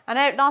 And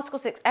in Article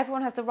 6,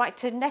 everyone has the right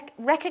to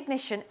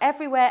recognition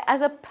everywhere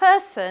as a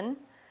person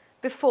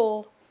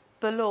before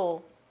the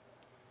law.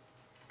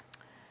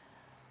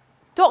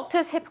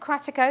 Doctors'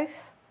 Hippocratic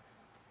Oath.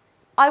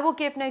 I will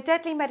give no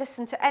deadly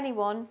medicine to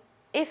anyone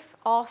if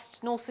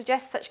asked, nor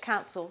suggest such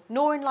counsel,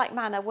 nor in like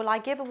manner will I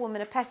give a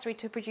woman a pessary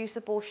to produce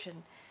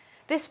abortion.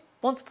 This,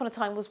 once upon a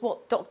time, was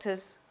what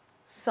doctors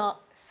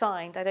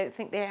signed. I don't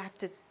think they have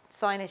to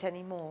sign it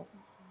anymore,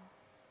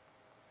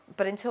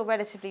 but until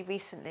relatively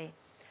recently.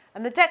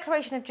 And the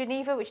Declaration of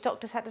Geneva, which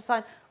doctors had to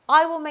sign,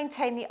 I will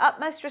maintain the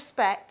utmost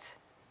respect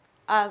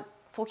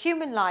for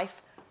human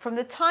life from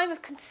the time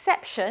of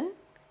conception,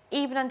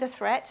 even under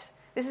threat.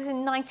 This was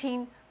in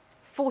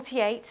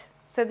 1948,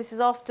 so this is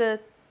after,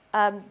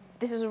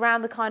 this was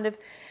around the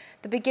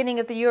beginning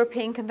of the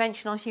European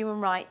Convention on Human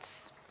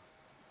Rights.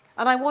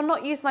 And I will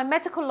not use my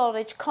medical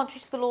knowledge contrary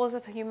to the laws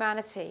of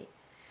humanity.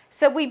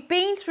 So we've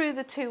been through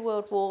the 2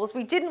 world wars.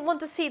 We didn't want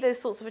to see those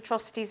sorts of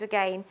atrocities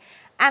again.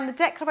 And the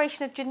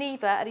Declaration of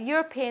Geneva at a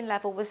European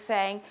level was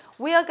saying,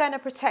 we are going to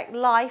protect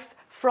life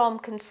from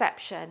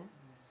conception.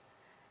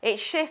 It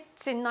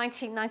shifts in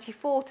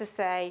 1994 to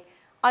say,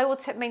 I will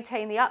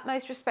maintain the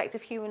utmost respect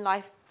of human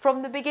life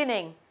from the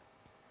beginning.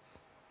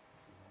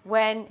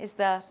 When is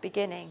the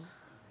beginning?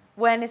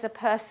 When is a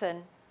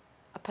person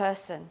a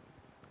person?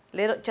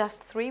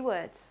 Just 3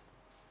 words.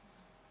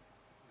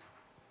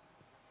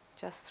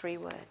 Just 3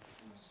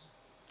 words.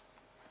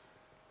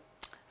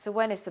 So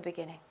when is the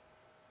beginning?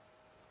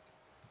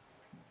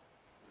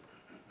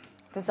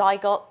 The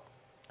zygote,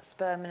 a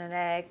sperm and an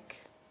egg,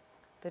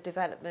 the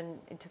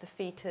development into the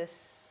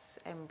fetus,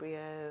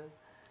 embryo,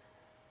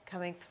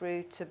 coming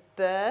through to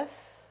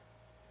birth,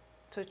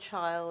 to a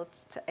child,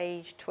 to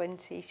age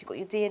 20. So you've got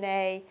your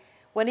DNA.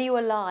 When are you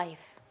alive?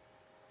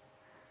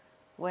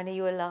 When are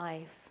you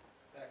alive?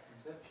 At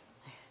conception.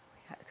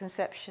 At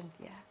conception,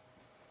 yeah.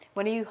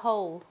 When are you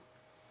whole?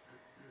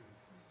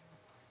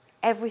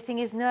 Everything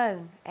is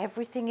known.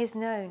 Everything is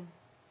known.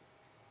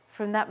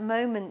 From that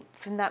moment,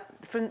 from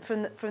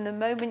the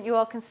moment you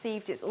are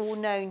conceived, it's all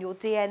known. Your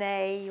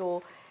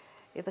DNA,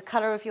 the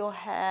colour of your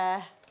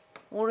hair,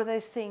 all of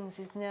those things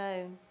is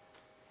known.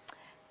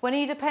 When are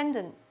you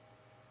dependent?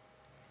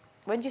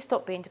 When do you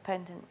stop being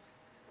dependent?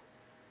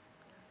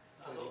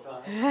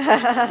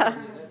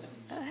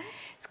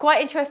 It's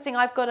quite interesting.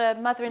 I've got a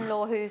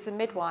mother-in-law who's a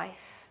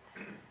midwife.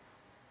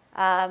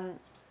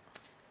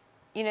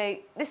 You know,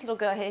 this little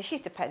girl here,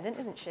 she's dependent,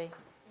 isn't she? Yeah.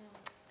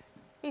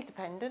 He's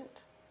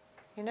dependent,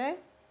 you know?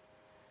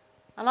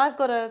 And I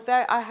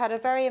had a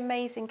very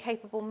amazing,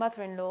 capable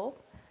mother-in-law,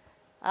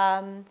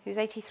 who's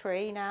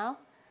 83 now,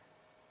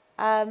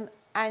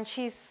 and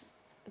she's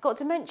got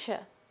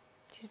dementia.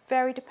 She's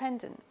very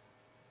dependent.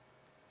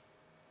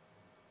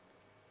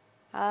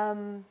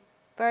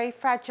 Very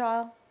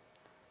fragile,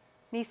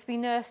 needs to be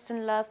nursed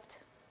and loved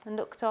and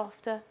looked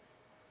after.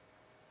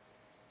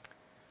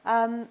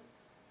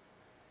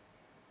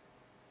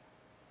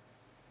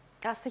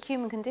 That's the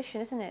human condition,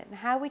 isn't it? And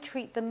how we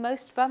treat the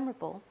most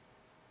vulnerable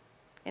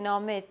in our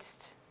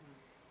midst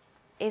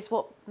is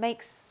what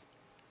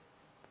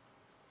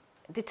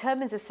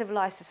determines a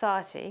civilized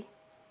society.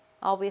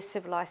 Are we a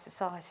civilized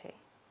society?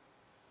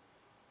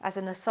 As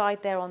an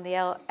aside there on the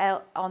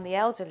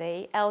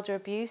elderly, elder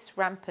abuse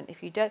rampant.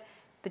 If you don't,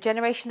 the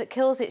generation that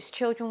kills its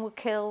children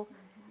will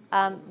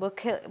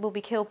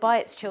be killed by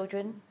its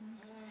children.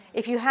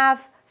 If you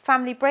have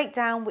family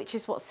breakdown, which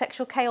is what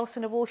sexual chaos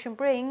and abortion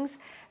brings,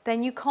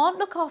 then you can't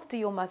look after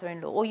your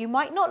mother-in-law, or you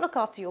might not look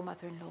after your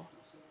mother-in-law.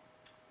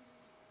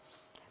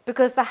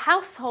 Because the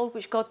household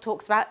which God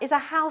talks about is a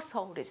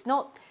household. It's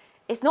not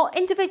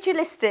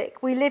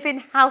individualistic. We live in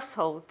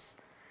households.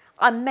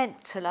 I'm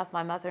meant to love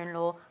my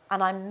mother-in-law,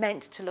 and I'm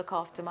meant to look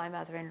after my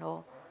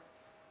mother-in-law.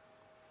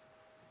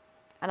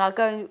 And I'll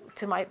go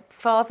to my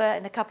father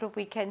in a couple of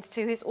weekends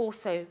too, who's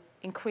also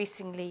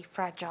increasingly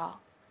fragile.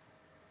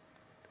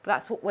 But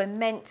that's what we're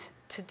meant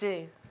to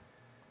do.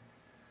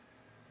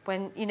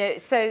 When, you know,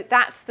 so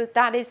that's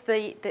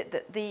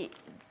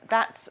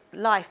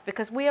life,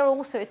 because we are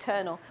also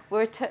eternal.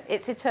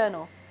 It's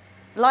eternal.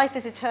 Life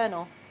is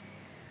eternal.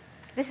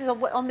 This is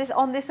on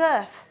this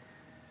earth.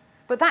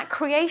 But that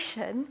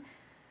creation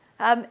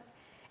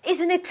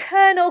is an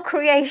eternal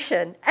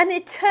creation,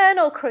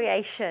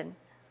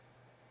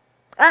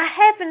 a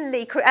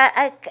heavenly,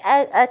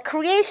 a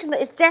creation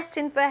that is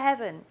destined for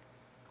heaven.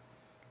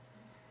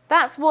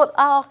 That's what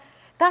our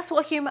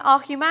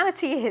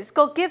humanity is.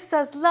 God gives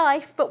us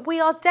life, but we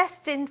are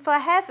destined for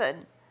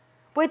heaven.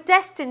 We're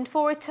destined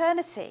for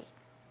eternity.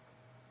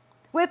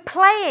 We're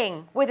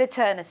playing with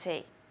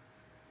eternity.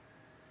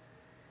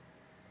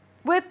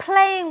 We're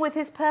playing with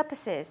his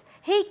purposes.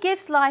 He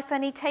gives life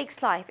and he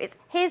takes life. It's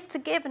his to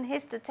give and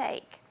his to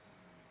take.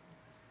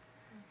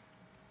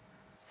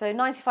 So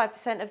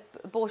 95% of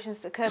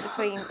abortions occur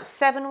between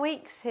 7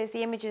 weeks. Here's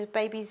the images of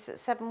babies at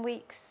 7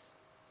 weeks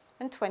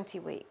and 20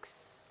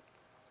 weeks.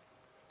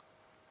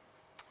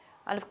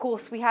 And of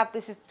course,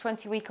 this is a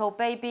 20-week-old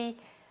baby.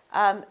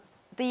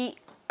 The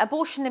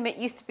abortion limit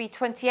used to be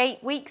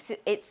 28 weeks.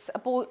 It's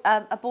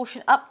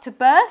abortion up to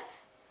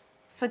birth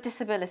for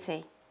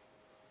disability.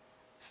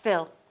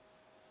 Still,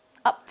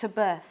 up to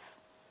birth.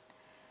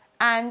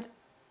 And,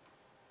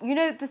 you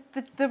know,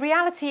 the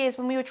reality is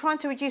when we were trying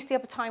to reduce the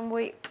upper time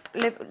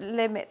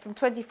limit from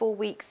 24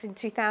 weeks in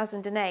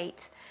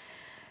 2008,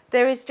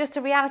 there is just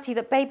a reality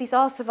that babies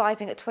are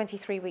surviving at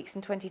 23 weeks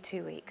and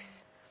 22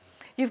 weeks.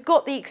 You've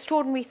got the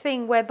extraordinary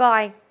thing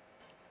whereby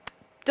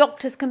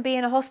doctors can be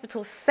in a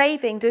hospital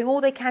doing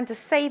all they can to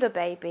save a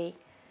baby,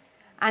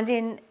 and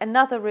in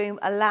another room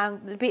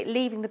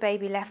leaving the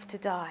baby left to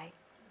die.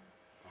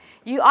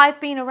 I've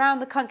been around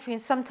the country,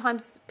 and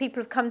sometimes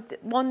people have come.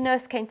 One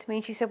nurse came to me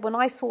and she said, when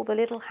I saw the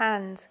little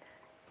hand,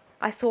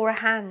 I saw a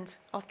hand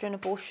after an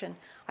abortion.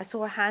 I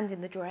saw a hand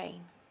in the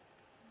drain.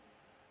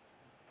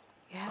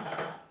 Yeah.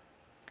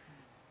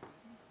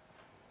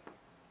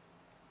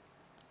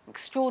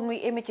 Extraordinary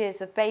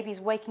images of babies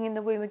waking in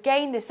the womb.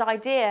 Again, this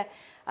idea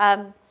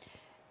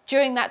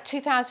during that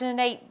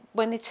 2008,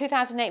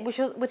 which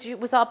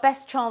was our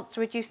best chance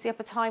to reduce the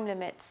upper time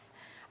limits,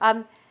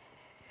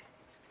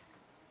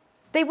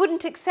 they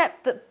wouldn't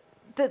accept that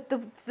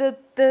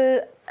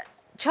the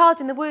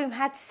child in the womb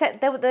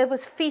there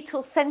was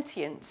fetal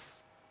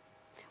sentience.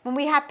 When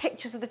we had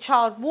pictures of the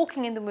child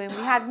walking in the womb,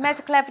 we had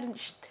medical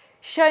evidence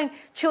showing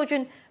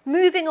children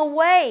moving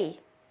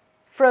away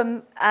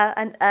from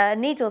a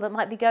needle that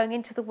might be going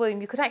into the womb.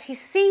 You could actually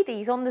see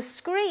these on the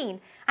screen,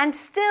 and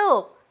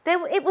still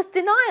it was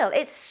denial.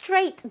 It's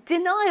straight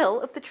denial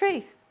of the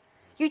truth.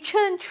 You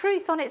turn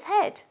truth on its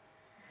head.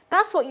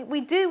 That's what we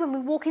do when we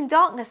walk in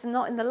darkness and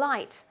not in the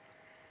light.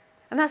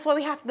 And that's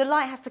why the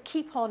light has to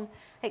keep on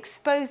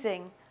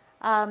exposing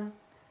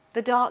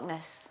the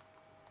darkness.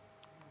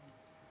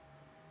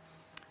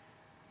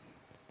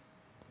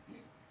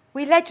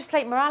 We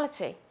legislate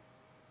morality.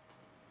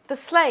 The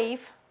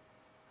slave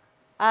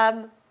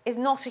is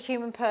not a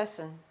human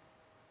person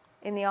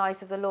in the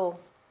eyes of the law.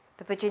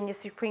 The Virginia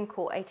Supreme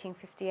Court,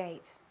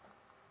 1858.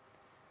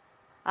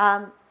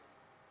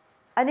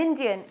 An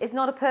Indian is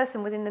not a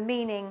person within the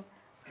meaning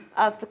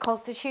of the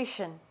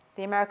Constitution,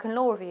 the American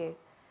Law Review,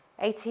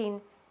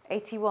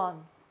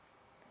 1881.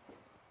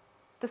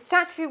 The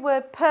statutory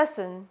word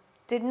person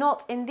did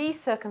not, in these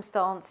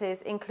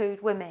circumstances,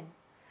 include women.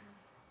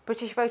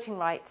 British voting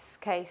rights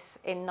case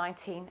in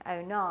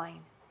 1909.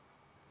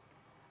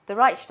 The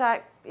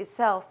Reichstag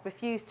itself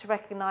refused to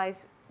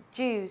recognise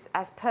Jews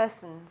as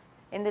persons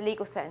in the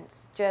legal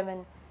sense,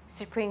 German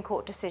Supreme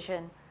Court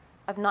decision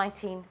of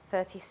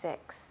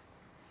 1936.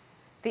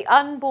 The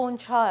unborn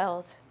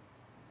child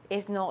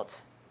is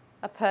not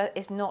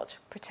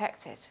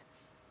protected.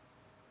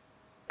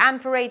 Anne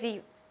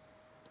Furedi,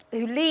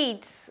 who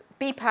leads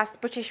BPAS, the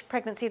British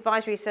Pregnancy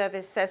Advisory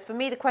Service, says, for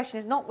me the question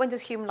is not when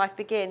does human life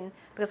begin,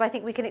 because I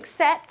think we can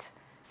accept,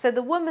 so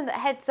the woman that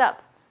heads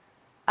up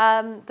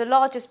the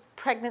largest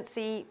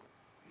pregnancy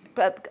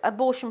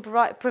abortion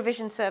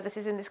provision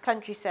services in this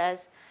country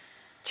says,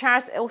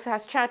 also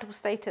has charitable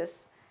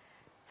status.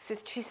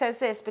 She says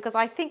this, because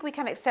I think we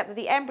can accept that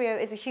the embryo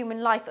is a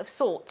human life of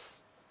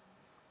sorts.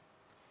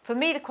 For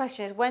me, the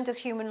question is, when does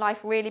human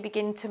life really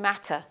begin to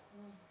matter?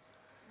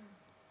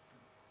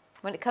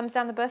 When it comes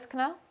down the birth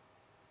canal?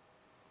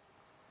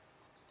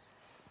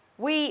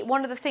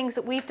 One of the things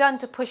that we've done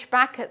to push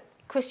back at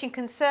Christian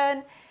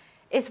Concern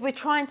is we're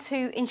trying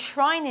to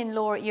enshrine in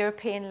law at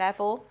European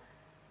level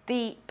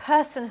the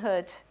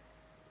personhood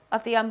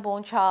of the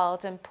unborn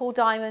child. And Paul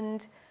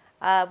Diamond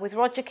with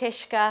Roger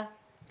Kiszka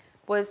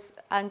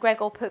and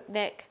Gregor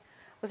Puknik,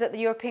 was at the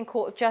European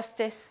Court of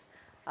Justice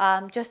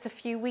just a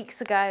few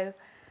weeks ago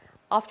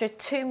after a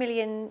 2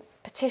 million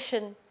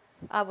petition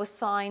was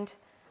signed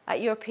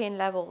at European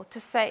level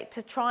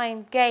to try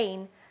and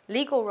gain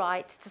legal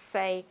rights to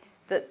say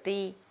that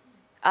the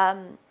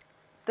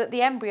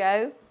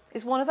embryo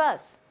is one of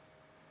us.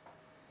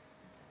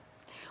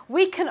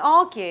 We can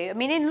argue, I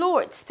mean, in law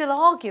it's still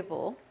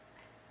arguable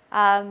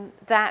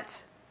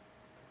that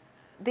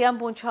the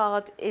unborn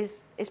child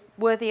is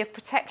worthy of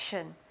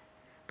protection,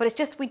 but it's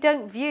just we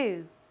don't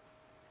view,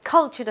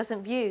 culture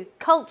doesn't view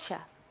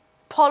culture,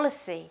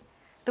 policy,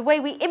 the way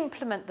we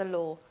implement the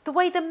law, the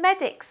way the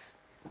medics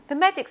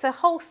are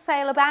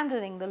wholesale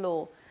abandoning the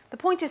law. The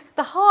point is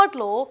the hard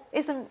law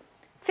isn't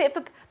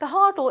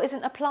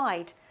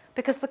applied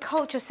because the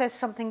culture says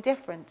something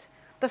different.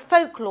 The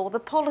folklore, the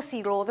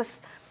policy law, the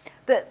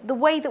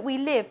way that we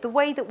live, the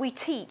way that we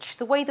teach,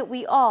 the way that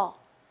we are,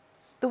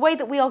 the way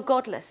that we are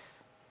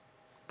godless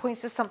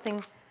points to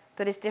something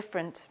that is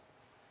different.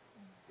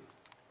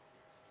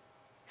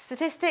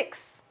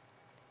 Statistics.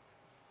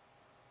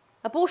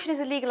 Abortion is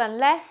illegal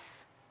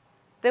unless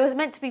there was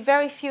meant to be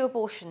very few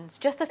abortions,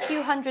 just a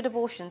few hundred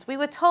abortions. We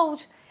were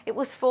told it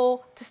was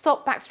to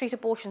stop backstreet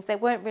abortions. There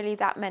weren't really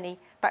that many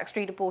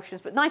backstreet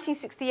abortions. But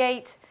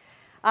 1968,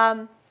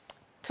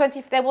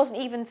 there wasn't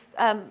even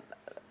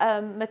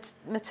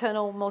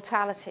maternal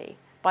mortality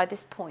by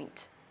this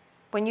point.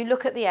 When you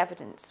look at the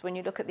evidence,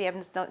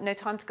 no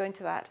time to go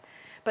into that.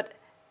 But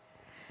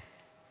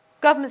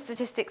government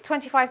statistics,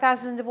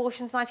 25,000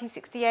 abortions,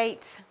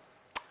 1968.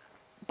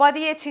 By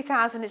the year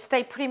 2000, it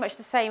stayed pretty much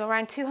the same,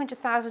 around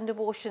 200,000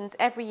 abortions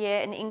every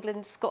year in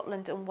England,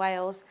 Scotland and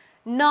Wales.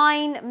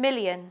 9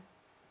 million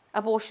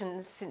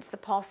abortions since the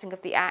passing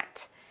of the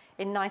Act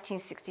in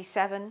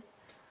 1967.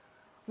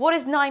 What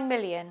is 9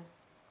 million?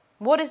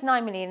 What is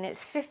 9 million?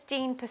 It's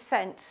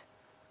 15%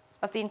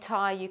 of the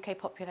entire UK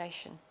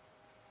population.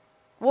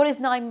 What is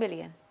 9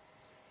 million?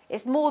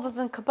 It's more than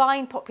the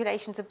combined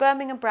populations of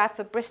Birmingham,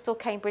 Bradford, Bristol,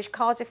 Cambridge,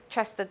 Cardiff,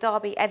 Chester,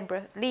 Derby,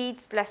 Edinburgh,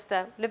 Leeds,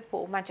 Leicester,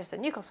 Liverpool, Manchester,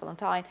 Newcastle on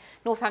Tyne,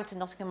 Northampton,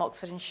 Nottingham,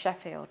 Oxford and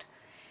Sheffield.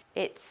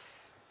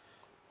 It's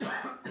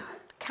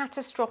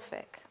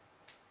catastrophic.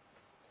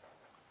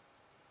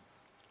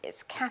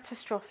 It's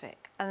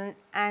catastrophic. And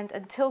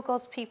until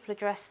God's people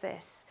address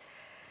this,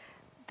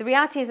 the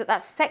reality is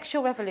that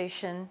sexual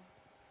revolution,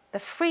 the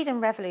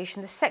freedom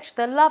revolution,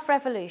 the love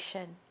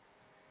revolution,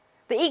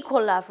 the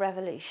equal love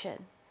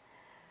revolution,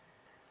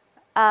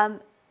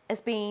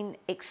 has been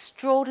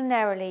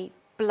extraordinarily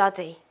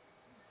bloody.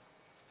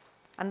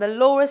 And the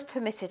law has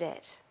permitted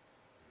it.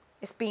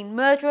 It's been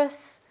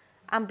murderous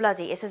and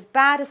bloody. It's as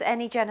bad as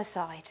any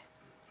genocide.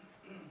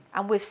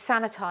 And we've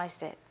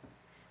sanitised it.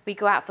 We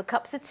go out for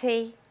cups of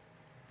tea.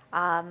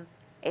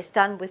 It's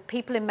done with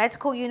people in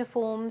medical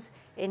uniforms,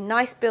 in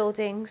nice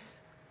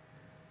buildings.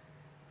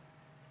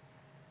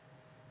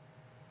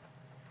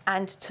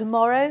 And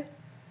tomorrow,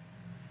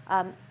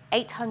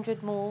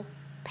 800 more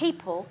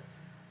people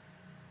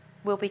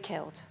will be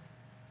killed.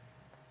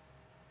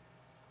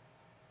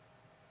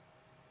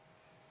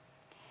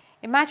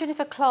 Imagine if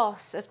a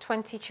class of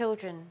 20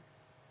 children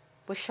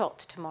was shot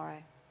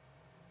tomorrow.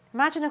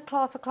 Imagine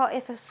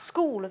if a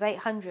school of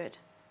 800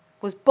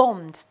 was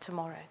bombed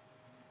tomorrow.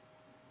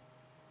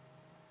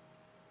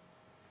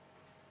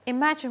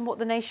 Imagine what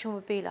the nation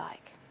would be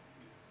like.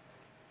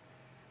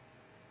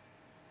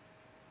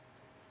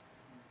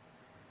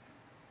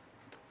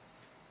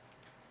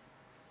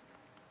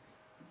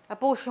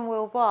 Abortion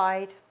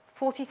worldwide,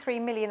 43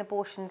 million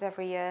abortions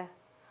every year,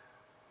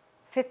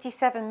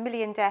 57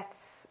 million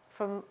deaths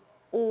from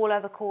all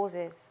other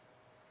causes.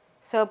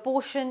 So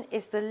abortion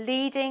is the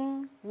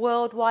leading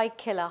worldwide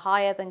killer,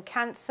 higher than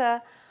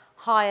cancer,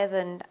 higher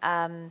than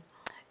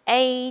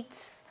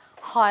AIDS,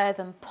 higher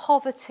than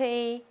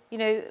poverty,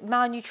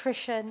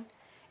 malnutrition.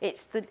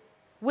 It's the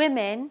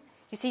women,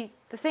 you see,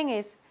 the thing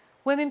is,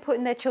 women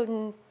putting their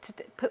children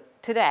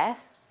to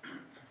death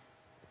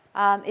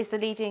is the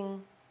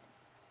leading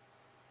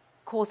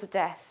cause of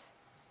death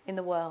in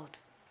the world.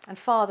 And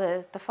the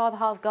father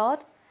heart of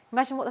God,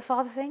 imagine what the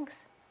Father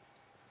thinks.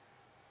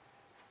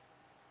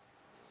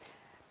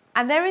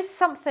 And there is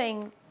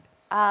something,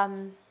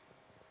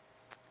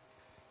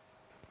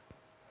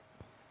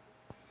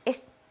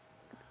 it's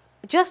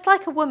just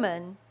like a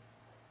woman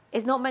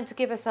is not meant to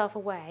give herself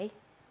away,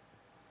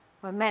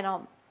 well, men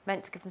aren't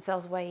meant to give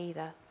themselves away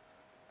either.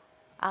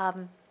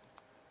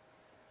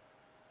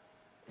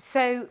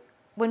 So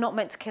we're not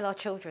meant to kill our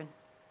children.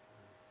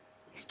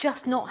 It's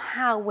just not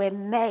how we're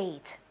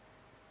made.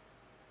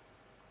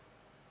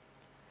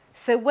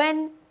 So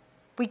when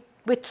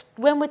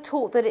we're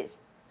taught that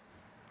it's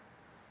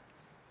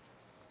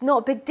not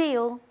a big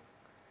deal,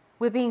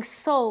 we're being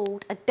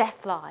sold a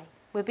death lie.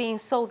 We're being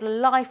sold a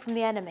lie from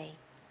the enemy.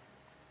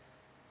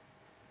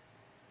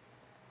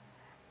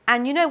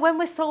 And when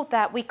we're sold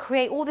that, we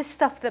create all this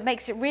stuff that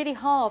makes it really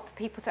hard for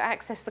people to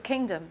access the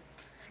kingdom.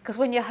 Because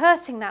when you're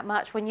hurting that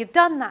much, when you've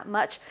done that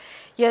much,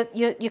 your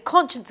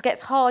conscience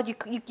gets hard,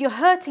 you're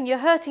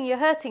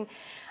hurting.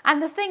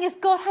 And the thing is,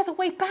 God has a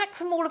way back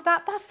from all of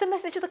that. That's the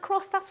message of the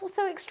cross. That's what's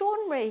so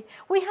extraordinary.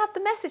 We have the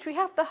message, we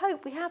have the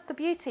hope, we have the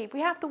beauty,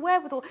 we have the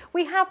wherewithal,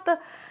 we have the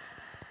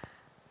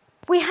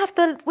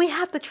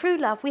true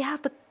love, we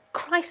have the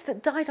Christ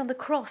that died on the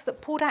cross,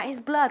 that poured out his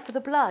blood for the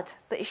blood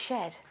that is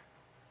shed,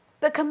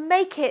 that can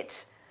make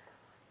it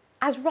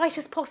as right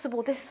as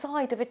possible this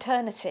side of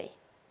eternity,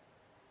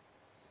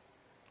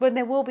 when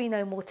there will be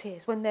no more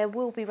tears, when there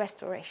will be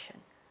restoration.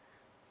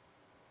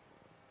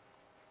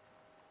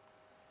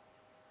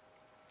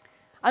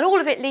 And all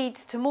of it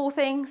leads to more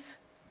things.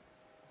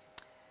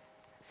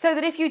 So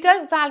that if you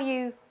don't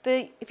value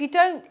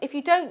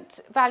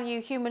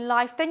human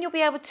life, then you'll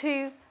be able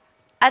to,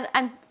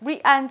 and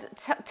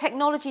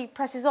technology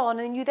presses on,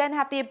 and you then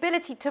have the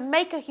ability to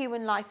make a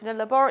human life in a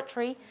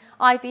laboratory,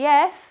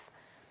 IVF,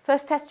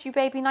 first test tube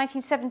baby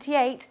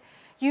 1978.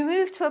 You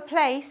move to a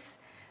place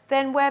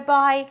then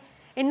whereby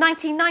in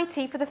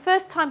 1990, for the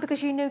first time,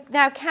 because you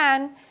now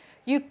can,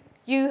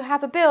 you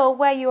have a bill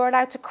where you are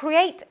allowed to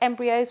create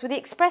embryos with the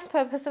express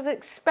purpose of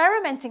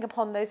experimenting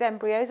upon those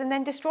embryos and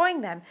then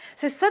destroying them.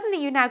 So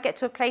suddenly you now get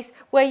to a place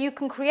where you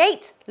can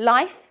create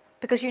life,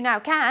 because you now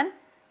can,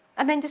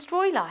 and then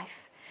destroy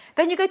life.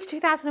 Then you go to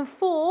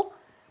 2004,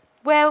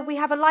 where we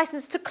have a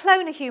license to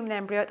clone a human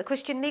embryo. At the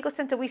Christian Legal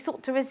Centre, we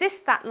sought to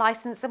resist that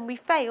license and we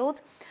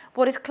failed.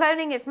 What is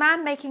cloning? It's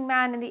man making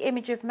man in the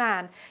image of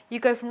man. You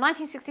go from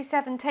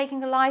 1967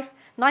 taking a life,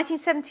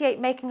 1978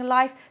 making a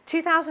life,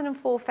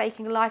 2004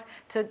 faking a life,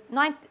 to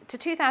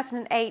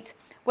 2008,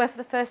 where for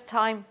the first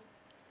time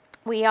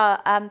we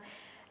are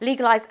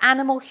legalised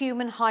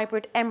animal-human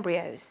hybrid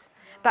embryos.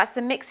 That's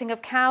the mixing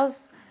of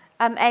cows'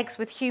 eggs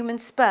with human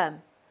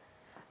sperm.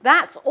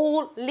 That's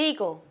all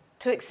legal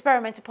to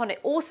experiment upon it.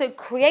 Also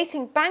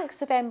creating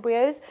banks of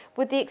embryos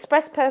with the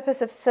express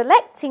purpose of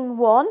selecting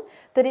one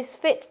that is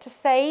fit to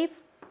save.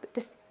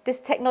 This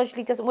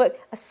technologically doesn't work.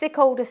 A sick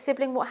older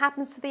sibling, what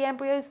happens to the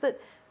embryos that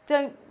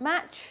don't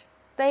match?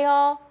 They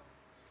are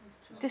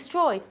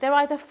destroyed. They're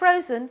either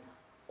frozen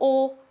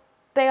or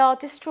they are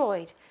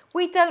destroyed.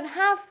 We don't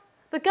have,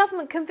 the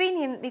government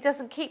conveniently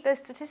doesn't keep those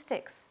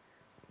statistics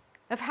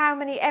of how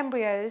many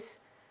embryos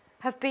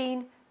have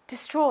been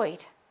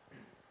destroyed.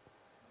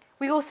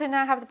 We also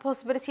now have the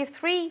possibility of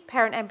 3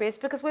 parent embryos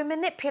because we're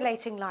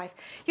manipulating life.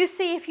 You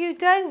see, if you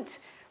don't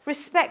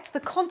respect the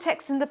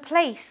context and the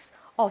place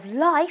of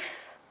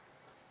life,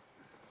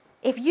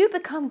 if you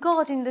become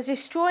God in the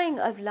destroying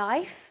of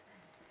life,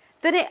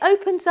 then it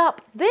opens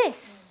up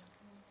this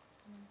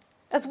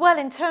as well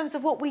in terms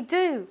of what we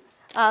do,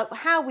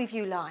 how we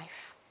view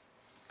life.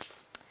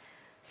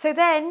 So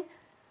then,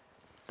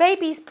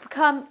 babies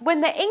become,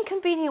 when they're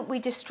inconvenient, we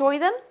destroy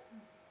them.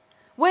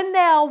 When they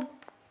are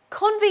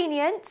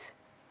convenient,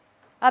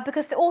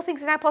 because all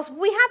things are now possible,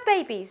 we have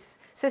babies.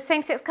 So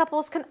same-sex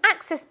couples can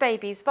access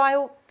babies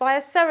via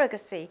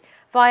surrogacy,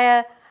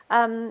 via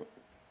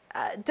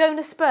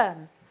donor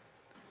sperm,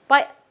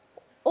 by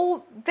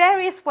all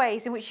various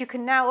ways in which you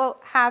can now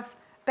have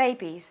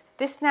babies.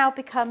 This now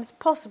becomes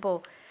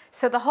possible.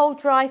 So the whole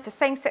drive for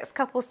same-sex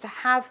couples to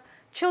have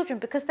children,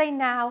 because they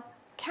now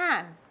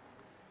can.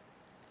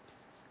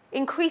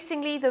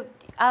 Increasingly, the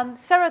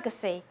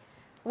surrogacy,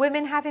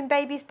 women having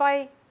babies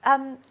by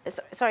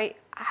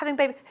having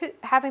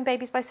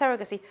babies by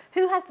surrogacy.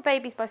 Who has the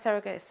babies by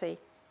surrogacy?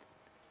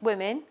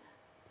 Women.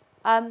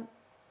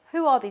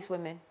 Who are these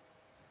women?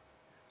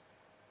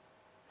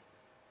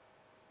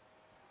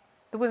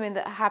 The women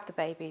that have the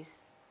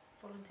babies.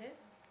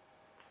 Volunteers?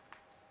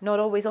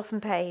 Not always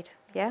often paid,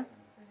 yeah?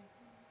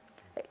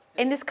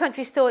 In this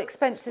country, still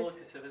expenses.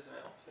 It's exploitative, isn't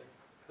it,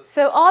 often?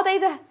 So are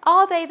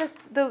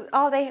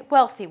they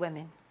wealthy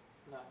women?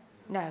 No.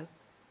 No.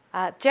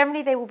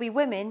 Generally, they will be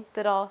women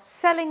that are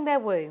selling their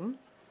womb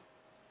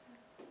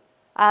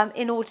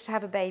in order to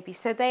have a baby.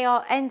 So they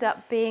end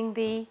up being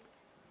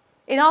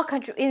in our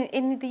country,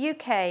 in the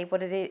UK,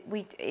 what it is,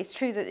 it's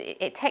true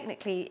that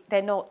technically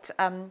they're not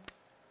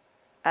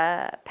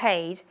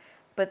paid,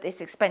 but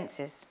its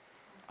expenses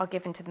are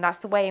given to them. That's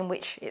the way in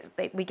which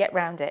we get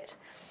round it.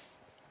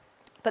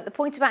 But the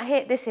point about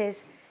this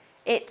is,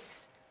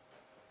 it's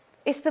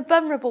the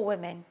vulnerable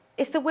women.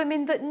 It's the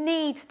women that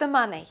need the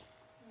money.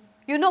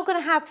 You're not going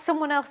to have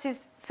someone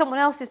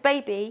else's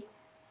baby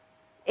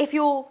if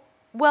you're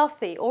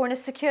wealthy or in a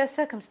secure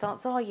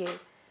circumstance, are you?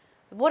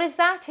 What is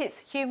that? It's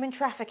human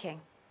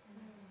trafficking.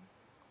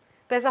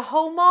 There's a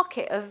whole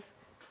market of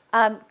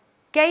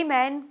gay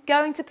men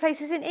going to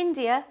places in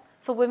India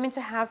for women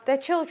to have their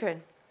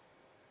children.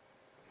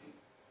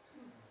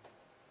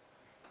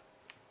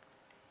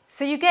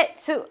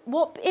 So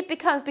what it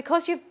becomes,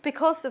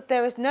 because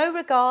there is no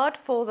regard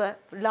for the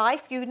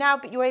life,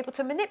 you're able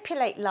to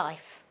manipulate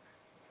life.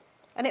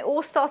 And it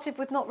all started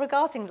with not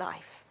regarding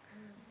life.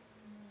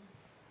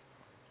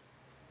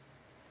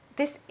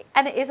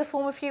 And it is a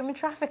form of human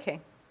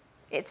trafficking.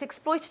 It's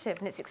exploitative,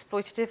 and it's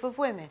exploitative of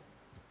women.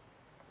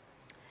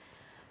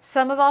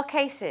 Some of our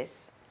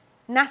cases,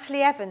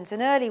 Natalie Evans,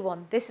 an early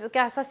one. This is,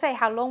 as I say,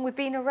 how long we've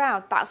been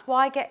around. That's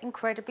why I get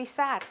incredibly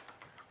sad.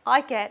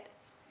 I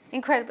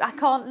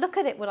can't look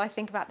at it when I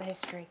think about the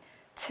history.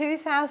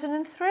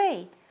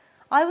 2003.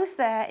 I was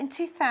there in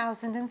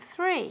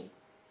 2003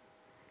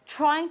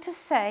 trying to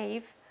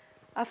save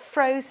a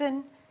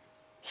frozen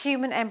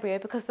human embryo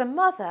because the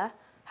mother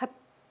had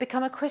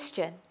become a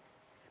Christian.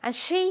 And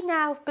she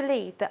now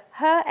believed that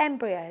her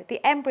embryo,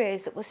 the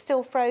embryos that were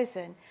still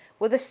frozen,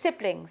 were the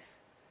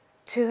siblings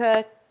to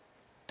her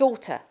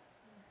daughter.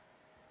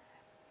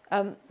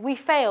 We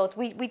failed.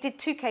 We did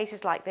 2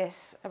 cases like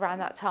this around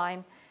that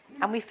time,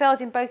 and we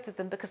failed in both of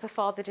them because the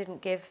father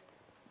didn't give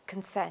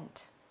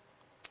consent.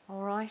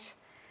 All right?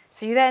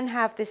 So you then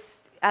have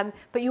this,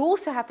 but you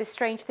also have this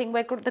strange thing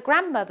where the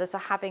grandmothers are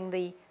having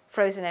the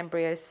frozen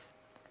embryos,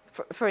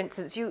 for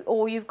instance.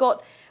 You've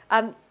got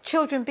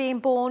children being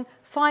born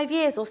 5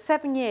 years or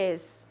 7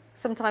 years,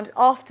 sometimes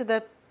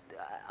after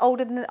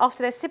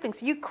after their siblings.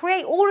 So you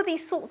create all of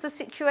these sorts of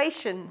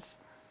situations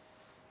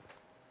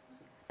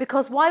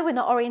because why we're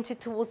not oriented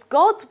towards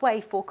God's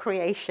way for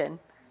creation.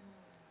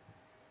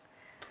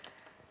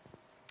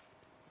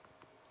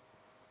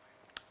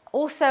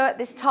 Also at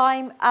this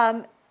time,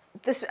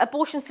 this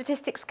abortion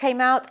statistics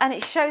came out and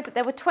it showed that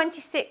there were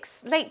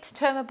 26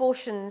 late-term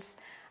abortions,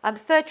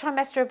 3rd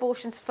trimester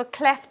abortions for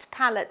cleft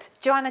palate.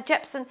 Joanna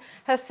Jepson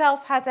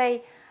herself had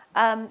a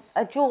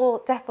jaw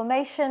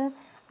deformation,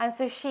 and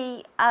so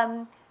she,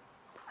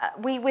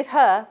 with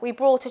her, we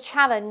brought a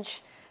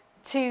challenge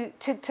to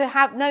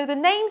know the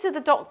names of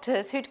the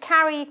doctors who'd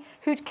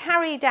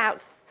carried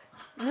out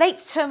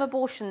late-term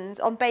abortions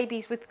on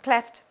babies with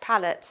cleft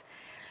palate.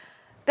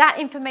 That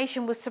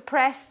information was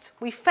suppressed.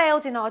 We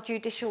failed in our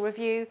judicial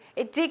review.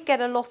 It did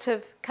get a lot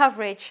of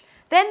coverage.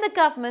 Then the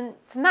government,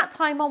 from that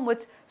time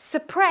onwards,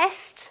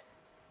 suppressed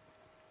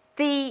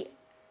the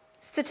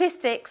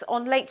statistics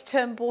on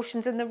late-term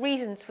abortions and the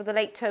reasons for the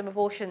late-term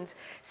abortions.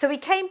 So we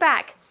came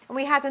back and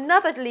we had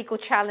another legal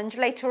challenge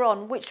later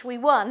on, which we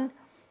won,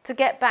 to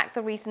get back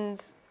the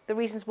reasons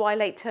why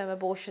late-term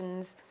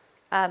abortions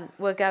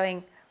were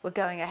going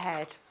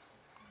ahead.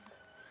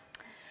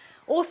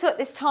 Also at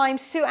this time,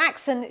 Sue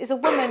Axon is a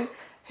woman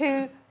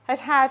who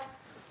had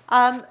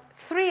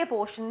 3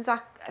 abortions,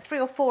 3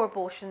 or 4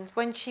 abortions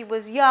when she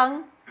was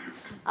young,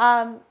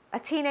 a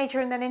teenager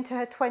and then into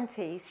her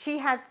 20s. She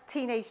had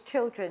teenage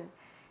children.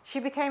 She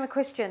became a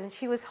Christian.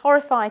 She was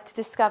horrified to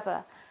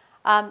discover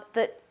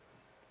that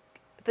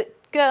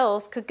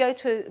girls could go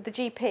to the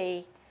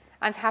GP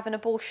and have an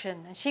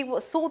abortion. And she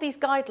saw these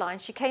guidelines.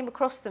 She came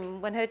across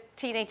them when her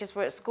teenagers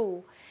were at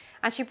school.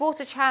 And she brought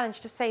a challenge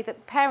to say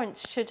that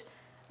parents should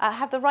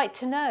have the right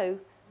to know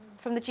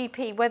from the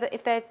GP whether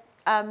if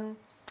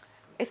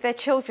their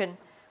children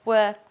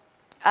were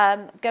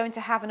going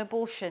to have an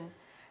abortion.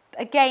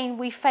 Again,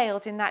 we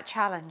failed in that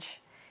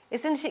challenge.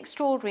 Isn't it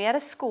extraordinary? At a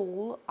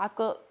school, I've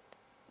got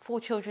 4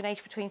 children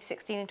aged between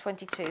 16 and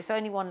 22, so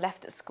only one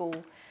left at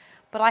school.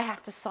 But I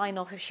have to sign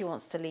off if she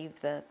wants to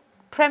leave the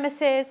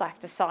premises. I have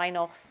to sign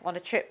off on a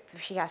trip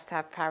if she has to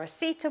have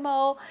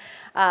paracetamol.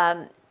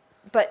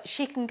 But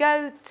she can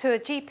go to a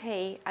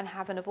GP and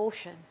have an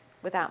abortion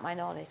without my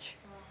knowledge.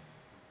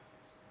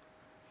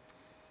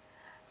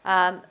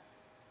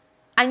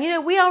 And, you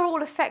know, we are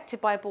all affected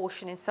by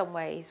abortion in some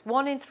ways.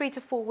 1 in 3 to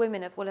 4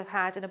 women will have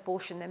had an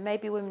abortion. There may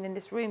be women in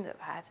this room that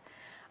have had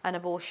an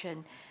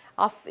abortion.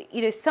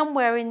 You know,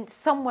 somewhere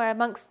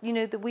amongst, you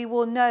know, that we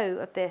will know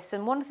of this.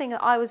 And one thing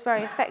that I was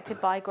very affected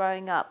by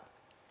growing up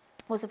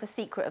was of a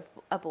secret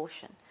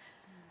abortion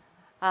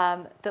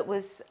that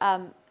was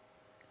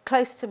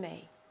close to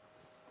me.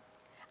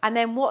 And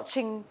then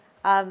watching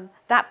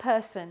that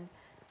person,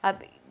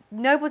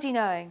 nobody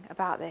knowing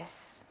about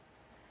this.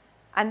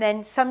 And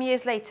then some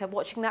years later,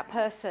 watching that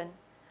person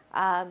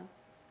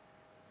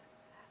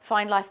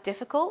find life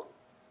difficult,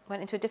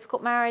 went into a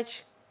difficult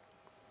marriage,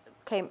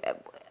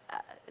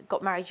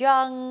 got married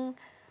young,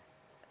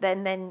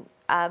 then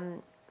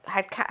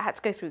had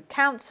to go through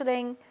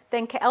counselling,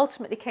 then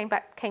ultimately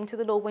came to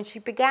the Lord when she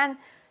began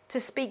to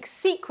speak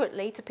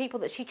secretly to people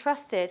that she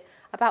trusted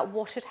about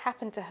what had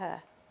happened to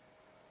her.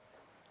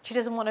 She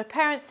doesn't want her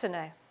parents to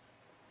know.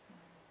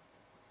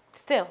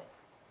 Still.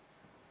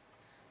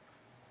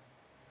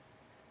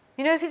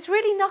 You know, if it's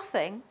really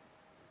nothing,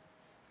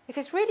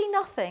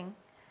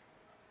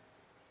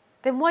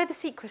 then why the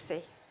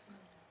secrecy?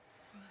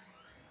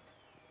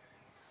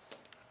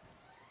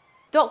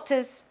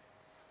 Doctors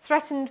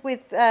threatened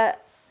with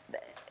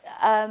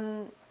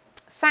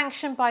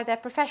sanction by their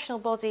professional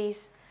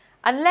bodies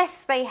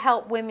unless they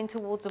help women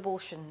towards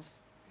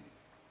abortions.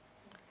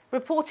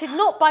 Reported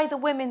not by the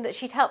women that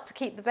she'd helped to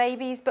keep the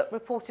babies, but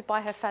reported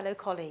by her fellow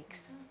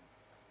colleagues.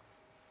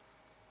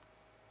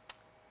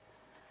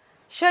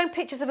 Showing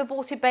pictures of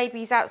aborted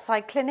babies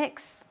outside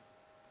clinics.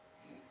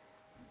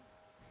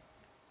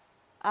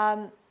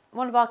 One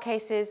of our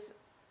cases,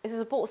 this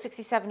was Abort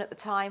 67 at the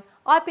time.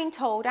 I've been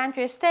told,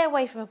 Andrea, stay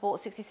away from Abort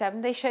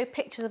 67. They show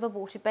pictures of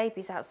aborted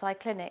babies outside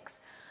clinics.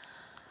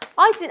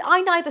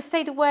 I neither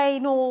stayed away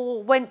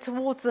nor went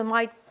towards them.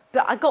 I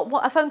But I got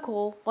a phone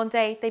call one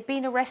day. They'd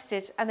been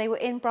arrested and they were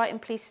in Brighton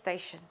Police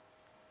Station.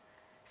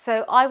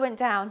 So I went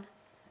down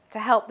to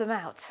help them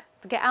out,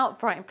 to get out of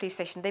Brighton Police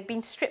Station. They'd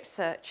been strip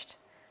searched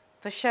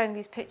for showing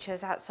these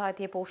pictures outside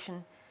the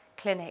abortion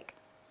clinic.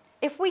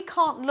 If we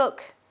can't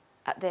look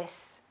at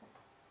this,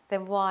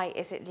 then why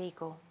is it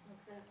legal?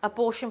 Exactly.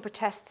 Abortion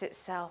protests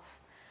itself.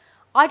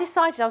 I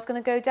decided I was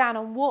going to go down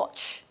and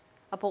watch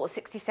Abort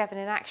 67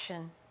 in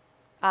action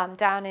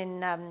down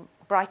in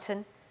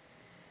Brighton.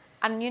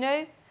 And you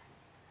know,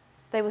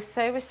 they were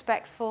so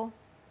respectful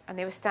and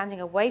they were standing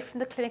away from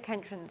the clinic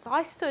entrance.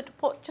 I stood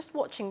just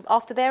watching.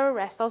 After their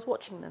arrest, I was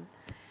watching them.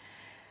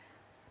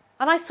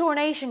 And I saw an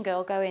Asian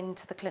girl go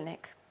into the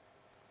clinic,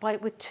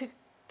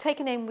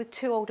 taken in with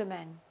two older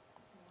men.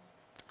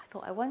 I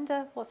thought, I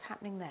wonder what's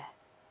happening there.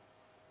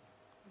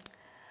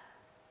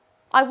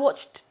 I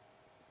watched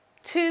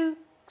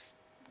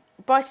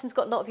Brighton's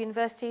got a lot of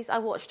universities. I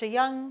watched a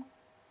young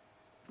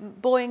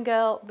boy and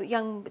girl, but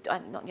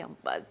not young,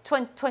 but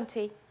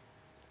 20,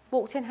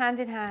 walked in hand,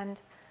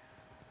 and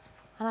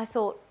I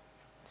thought,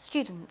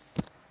 students.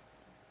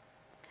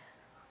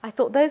 I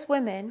thought those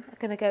women are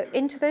going to go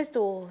into those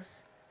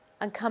doors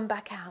and come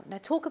back out. Now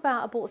talk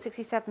about Abort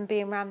 67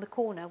 being round the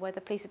corner where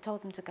the police had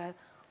told them to go.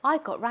 I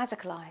got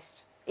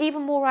radicalised,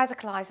 even more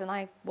radicalised than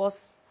I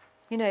was.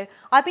 You know,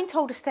 I'd been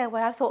told to stay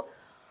away. I thought,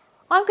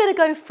 I'm going to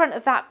go in front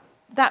of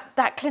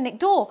that clinic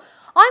door.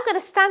 I'm going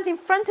to stand in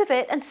front of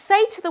it and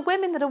say to the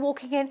women that are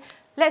walking in,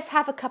 let's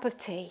have a cup of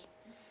tea.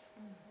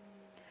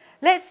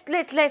 Let's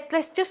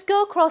just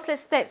go across.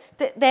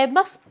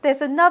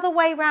 There's another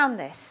way round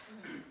this.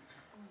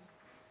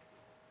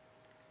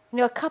 You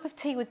know, a cup of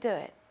tea would do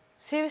it.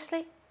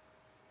 Seriously?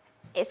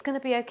 It's going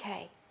to be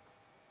okay.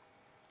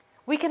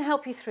 We can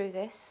help you through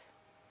this.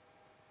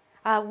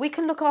 We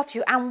can look after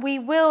you, and we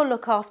will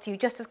look after you,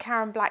 just as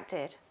Karen Black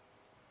did.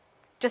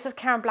 Just as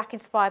Karen Black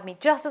inspired me,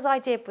 just as I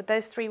did with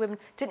those three women.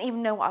 Didn't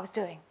even know what I was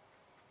doing.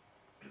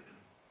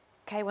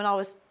 Okay, when I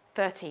was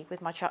 30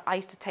 with my child, I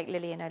used to take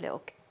Lily in her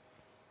little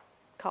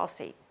car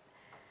seat.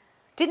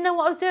 Didn't know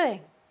what I was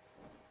doing.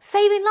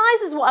 Saving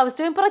lives was what I was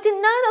doing, but I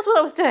didn't know that's what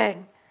I was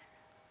doing.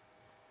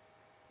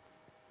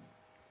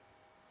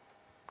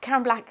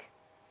 Karen Black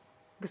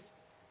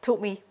taught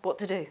me what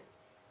to do.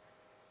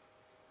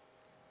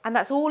 And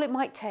that's all it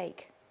might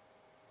take.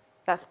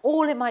 That's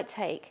all it might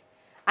take.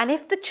 And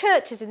if the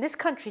churches in this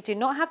country do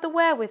not have the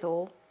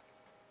wherewithal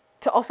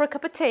to offer a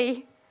cup of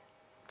tea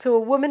to a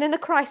woman in a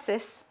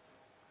crisis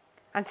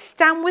and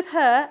stand with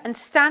her and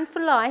stand for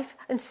life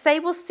and say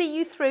we'll see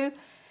you through,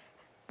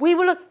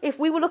 if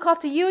we will look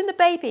after you and the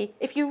baby.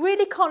 If you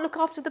really can't look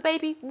after the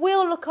baby,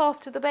 we'll look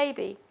after the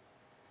baby.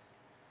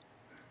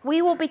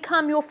 We will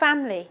become your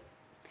family.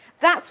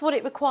 That's what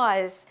it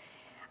requires.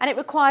 And it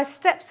requires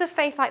steps of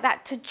faith like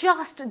that to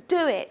just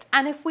do it.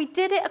 And if we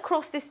did it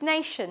across this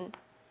nation,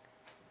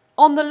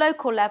 on the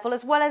local level,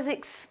 as well as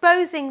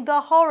exposing the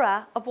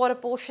horror of what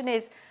abortion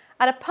is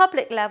at a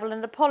public level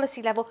and a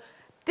policy level,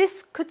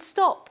 this could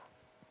stop.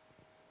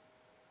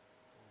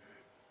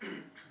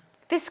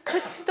 This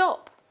could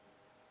stop.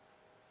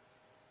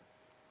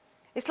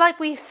 It's like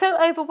we're so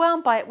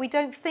overwhelmed by it, we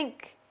don't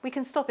think we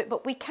can stop it,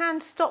 but we can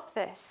stop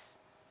this.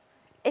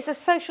 It's a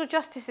social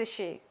justice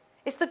issue.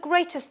 It's the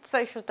greatest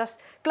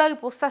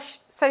global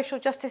social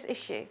justice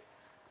issue.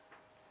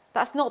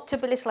 That's not to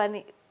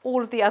belittle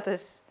all of the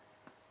others.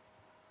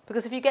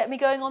 Because if you get me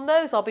going on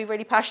those, I'll be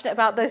really passionate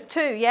about those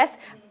too, yes?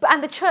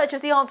 And the church is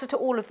the answer to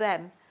all of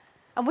them.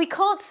 And we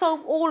can't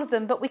solve all of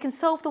them, but we can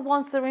solve the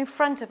ones that are in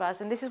front of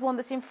us. And this is one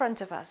that's in front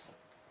of us.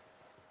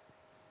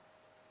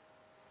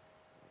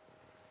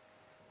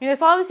 You know,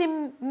 if I was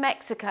in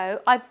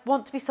Mexico, I'd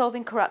want to be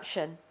solving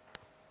corruption.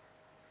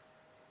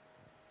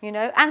 You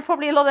know, and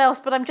probably a lot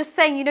else, but I'm just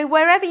saying, you know,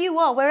 wherever you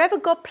are, wherever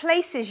God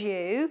places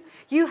you,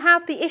 you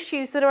have the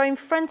issues that are in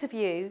front of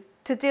you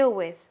to deal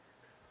with.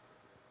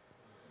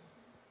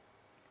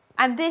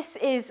 And this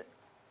is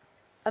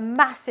a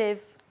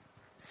massive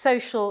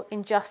social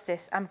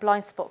injustice and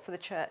blind spot for the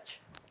church.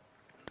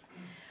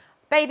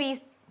 Babies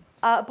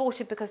are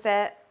aborted because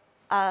they're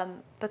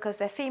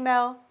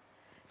female.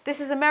 This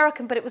is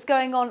American, but it was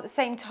going on at the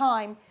same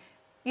time.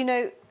 You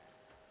know,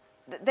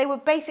 they were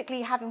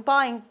basically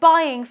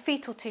buying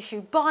fetal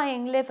tissue,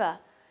 buying liver.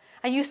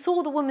 And you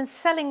saw the woman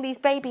selling these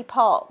baby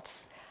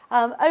parts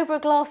over a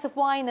glass of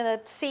wine and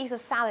a Caesar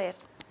salad.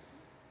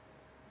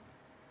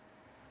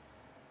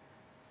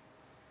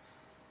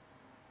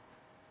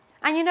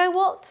 And you know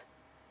what?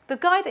 The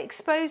guy that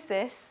exposed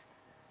this,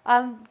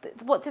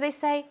 what do they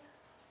say?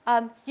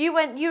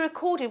 You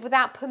recorded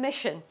without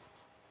permission.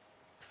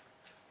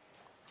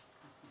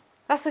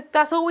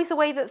 That's always the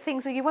way that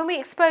things are. When we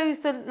expose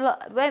the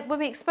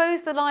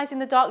lies in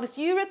the darkness,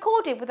 you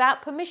recorded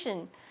without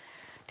permission.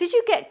 Did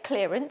you get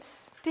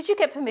clearance? Did you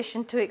get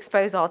permission to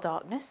expose our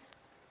darkness?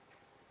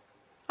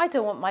 I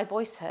don't want my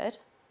voice heard.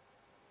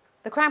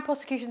 The Crown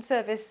Prosecution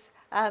Service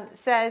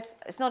says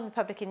it's not in the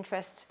public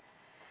interest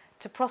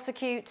to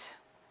prosecute.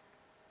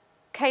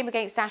 Came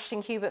against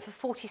Aisling Hubert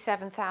for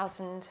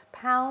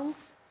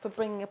 £47,000 for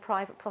bringing a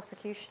private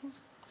prosecution.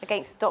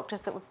 against the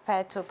doctors that were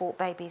prepared to abort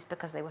babies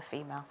because they were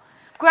female.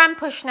 Grand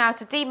push now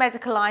to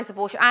demedicalise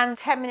abortion, and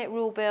 10-minute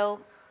rule bill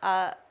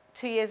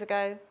 2 years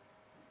ago.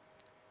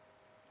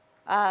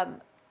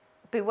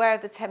 Beware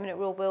of the 10-minute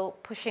rule bill,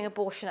 pushing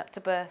abortion up to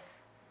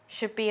birth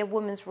should be a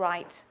woman's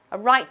right, a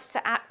right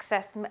to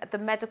access the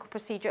medical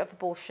procedure of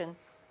abortion.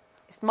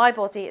 It's my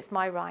body, it's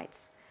my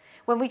rights.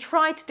 When we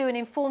try to do an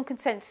informed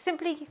consent,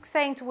 simply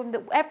saying to women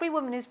that every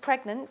woman who's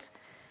pregnant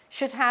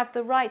should have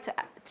the right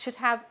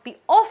to be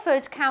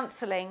offered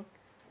counselling.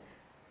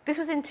 This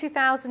was in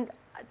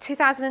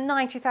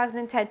 2009,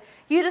 2010.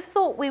 You'd have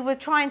thought we were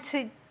trying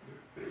to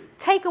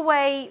take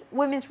away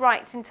women's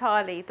rights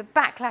entirely, the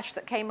backlash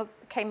that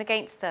came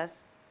against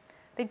us.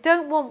 They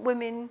don't want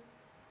women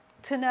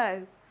to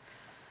know.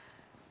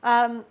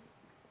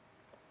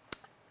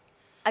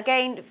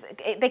 Again,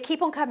 they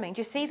keep on coming. Do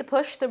you see the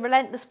push, the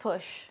relentless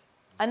push?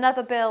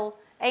 Another bill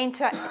aimed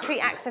to treat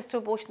access to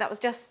abortion. That was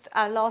just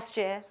last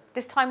year.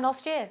 This time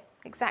last year,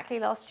 exactly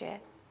last year.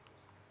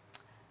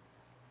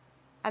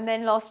 And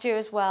then last year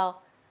as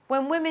well.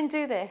 When women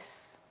do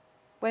this,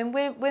 when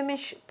women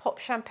pop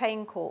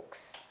champagne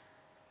corks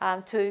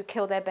to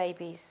kill their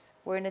babies,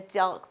 we're in a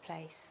dark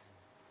place.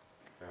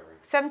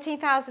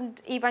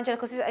 17,000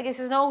 evangelicals. This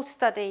is an old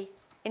study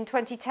in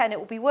 2010. It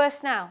will be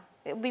worse now.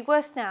 It will be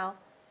worse now.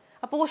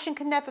 Abortion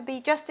can never be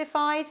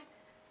justified.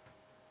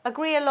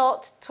 Agree a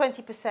lot,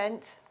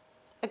 20%.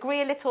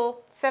 Agree a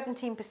little,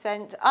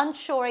 17%.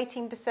 Unsure,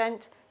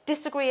 18%.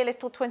 Disagree a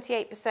little,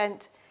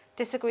 28%.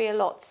 Disagree a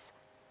lot,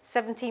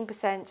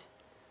 17%.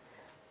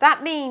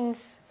 That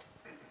means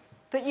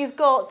that you've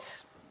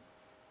got,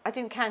 I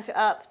didn't count it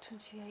up,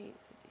 28.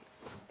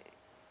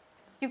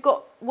 You've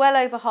got well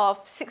over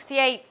half,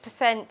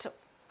 68%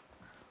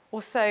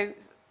 or so,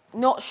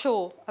 not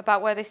sure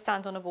about where they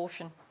stand on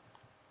abortion.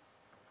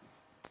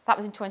 That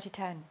was in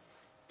 2010.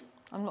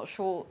 I'm not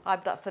sure,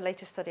 that's the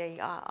latest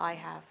study I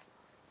have.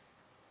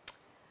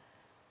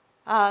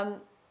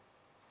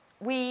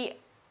 We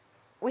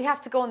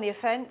have to go on the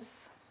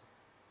offence.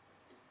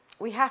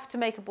 We have to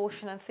make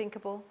abortion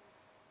unthinkable.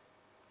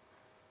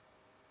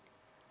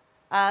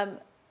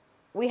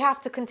 We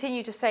have to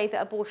continue to say that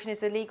abortion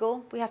is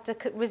illegal. We have to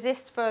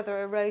resist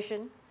further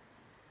erosion.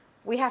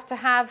 We have to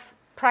have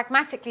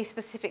pragmatically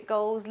specific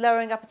goals,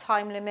 lowering upper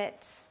time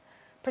limits,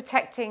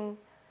 protecting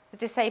the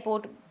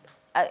disabled.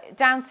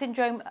 Down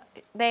syndrome,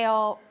 they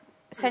are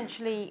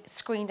essentially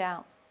screened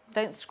out.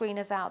 Don't screen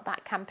us out,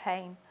 that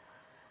campaign.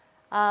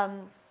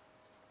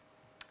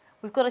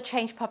 We've got to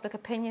change public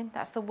opinion.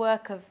 That's the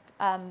work of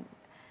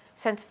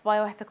Centre for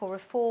Bioethical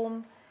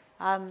Reform,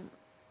 and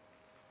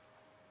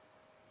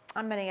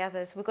many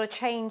others. We've got to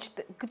change.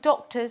 The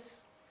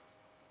doctors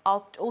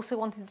are also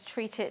wanting to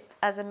treat it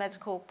as a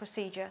medical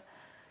procedure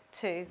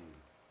too.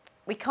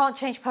 We can't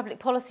change public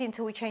policy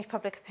until we change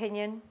public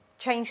opinion.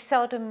 Change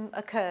seldom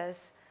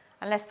occurs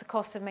unless the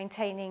cost of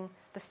maintaining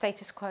the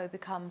status quo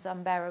becomes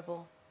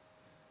unbearable.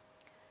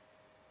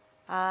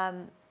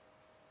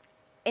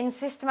 In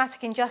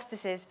systematic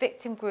injustices,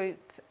 victim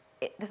group,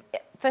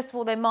 first of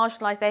all, they're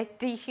marginalised, they're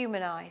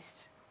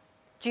dehumanised.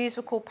 Jews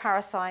were called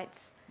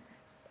parasites.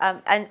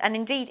 And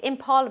indeed, in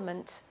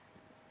Parliament,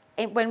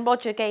 when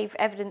Roger gave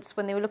evidence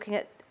when they were looking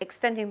at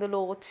extending the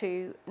law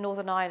to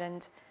Northern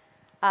Ireland,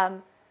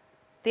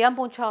 the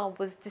unborn child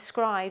was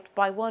described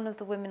by one of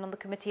the women on the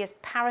committee as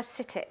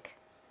parasitic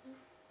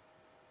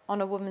on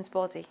a woman's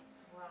body.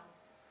 Wow.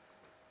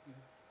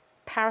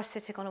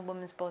 Parasitic on a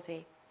woman's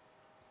body.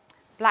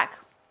 Black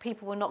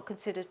people were not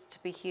considered to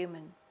be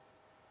human.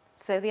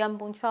 So the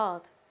unborn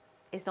child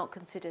is not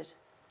considered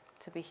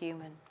to be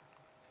human.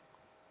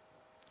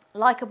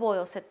 Like a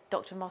boil, said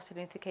Dr. Martin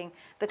Luther King,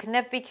 that can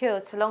never be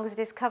cured so long as it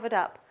is covered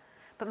up,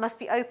 but must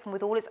be open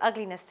with all its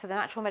ugliness to the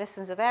natural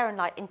medicines of air and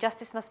light.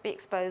 Injustice must be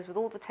exposed with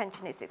all the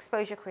tension its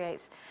exposure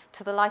creates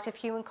to the light of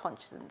human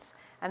conscience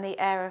and the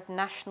air of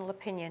national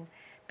opinion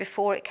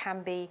before it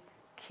can be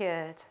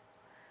cured.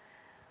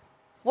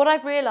 What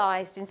I've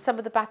realised in some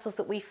of the battles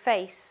that we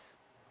face,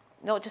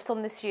 not just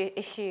on this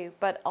issue,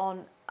 but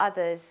on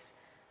others,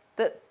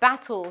 that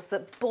battles,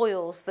 that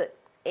boils, that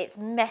it's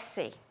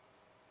messy.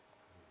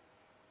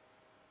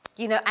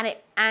 You know, and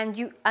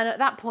at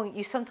that point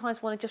you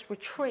sometimes want to just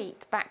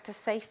retreat back to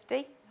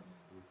safety.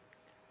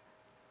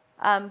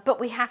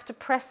 But we have to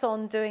press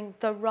on doing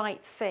the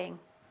right thing.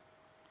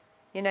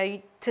 You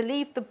know, to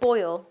leave the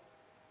boil,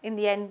 in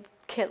the end,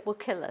 will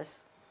kill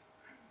us.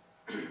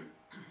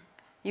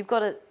 You've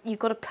got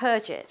to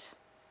purge it.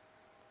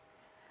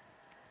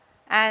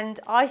 And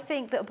I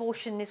think that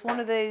abortion is one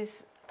of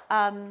those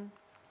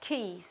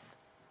keys.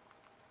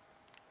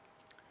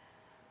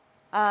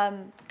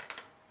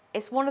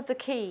 It's one of the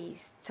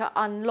keys to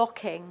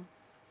unlocking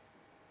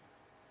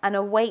an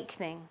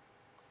awakening.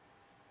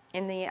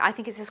 I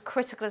think it's as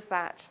critical as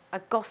that, a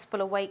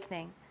gospel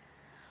awakening.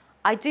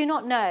 I do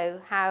not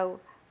know how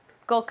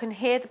God can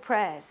hear the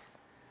prayers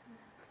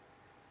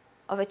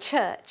of a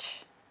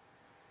church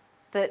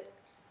that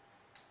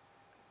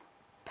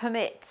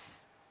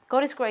permits,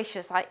 God is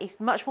gracious, He's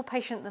much more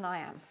patient than I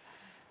am,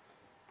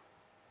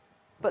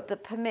 but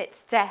that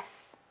permits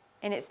death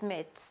in its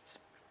midst.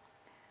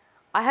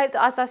 I hope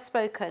that as I've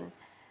spoken,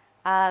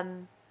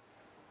 no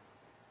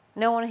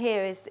one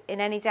here is in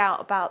any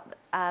doubt about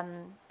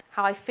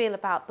how I feel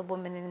about the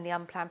woman in the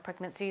unplanned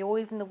pregnancy, or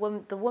even the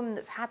woman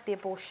that's had the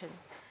abortion.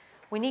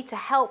 We need to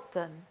help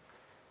them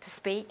to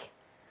speak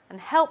and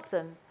help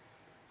them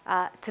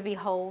to be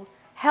whole,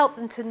 help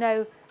them to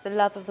know the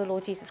love of the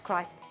Lord Jesus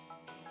Christ.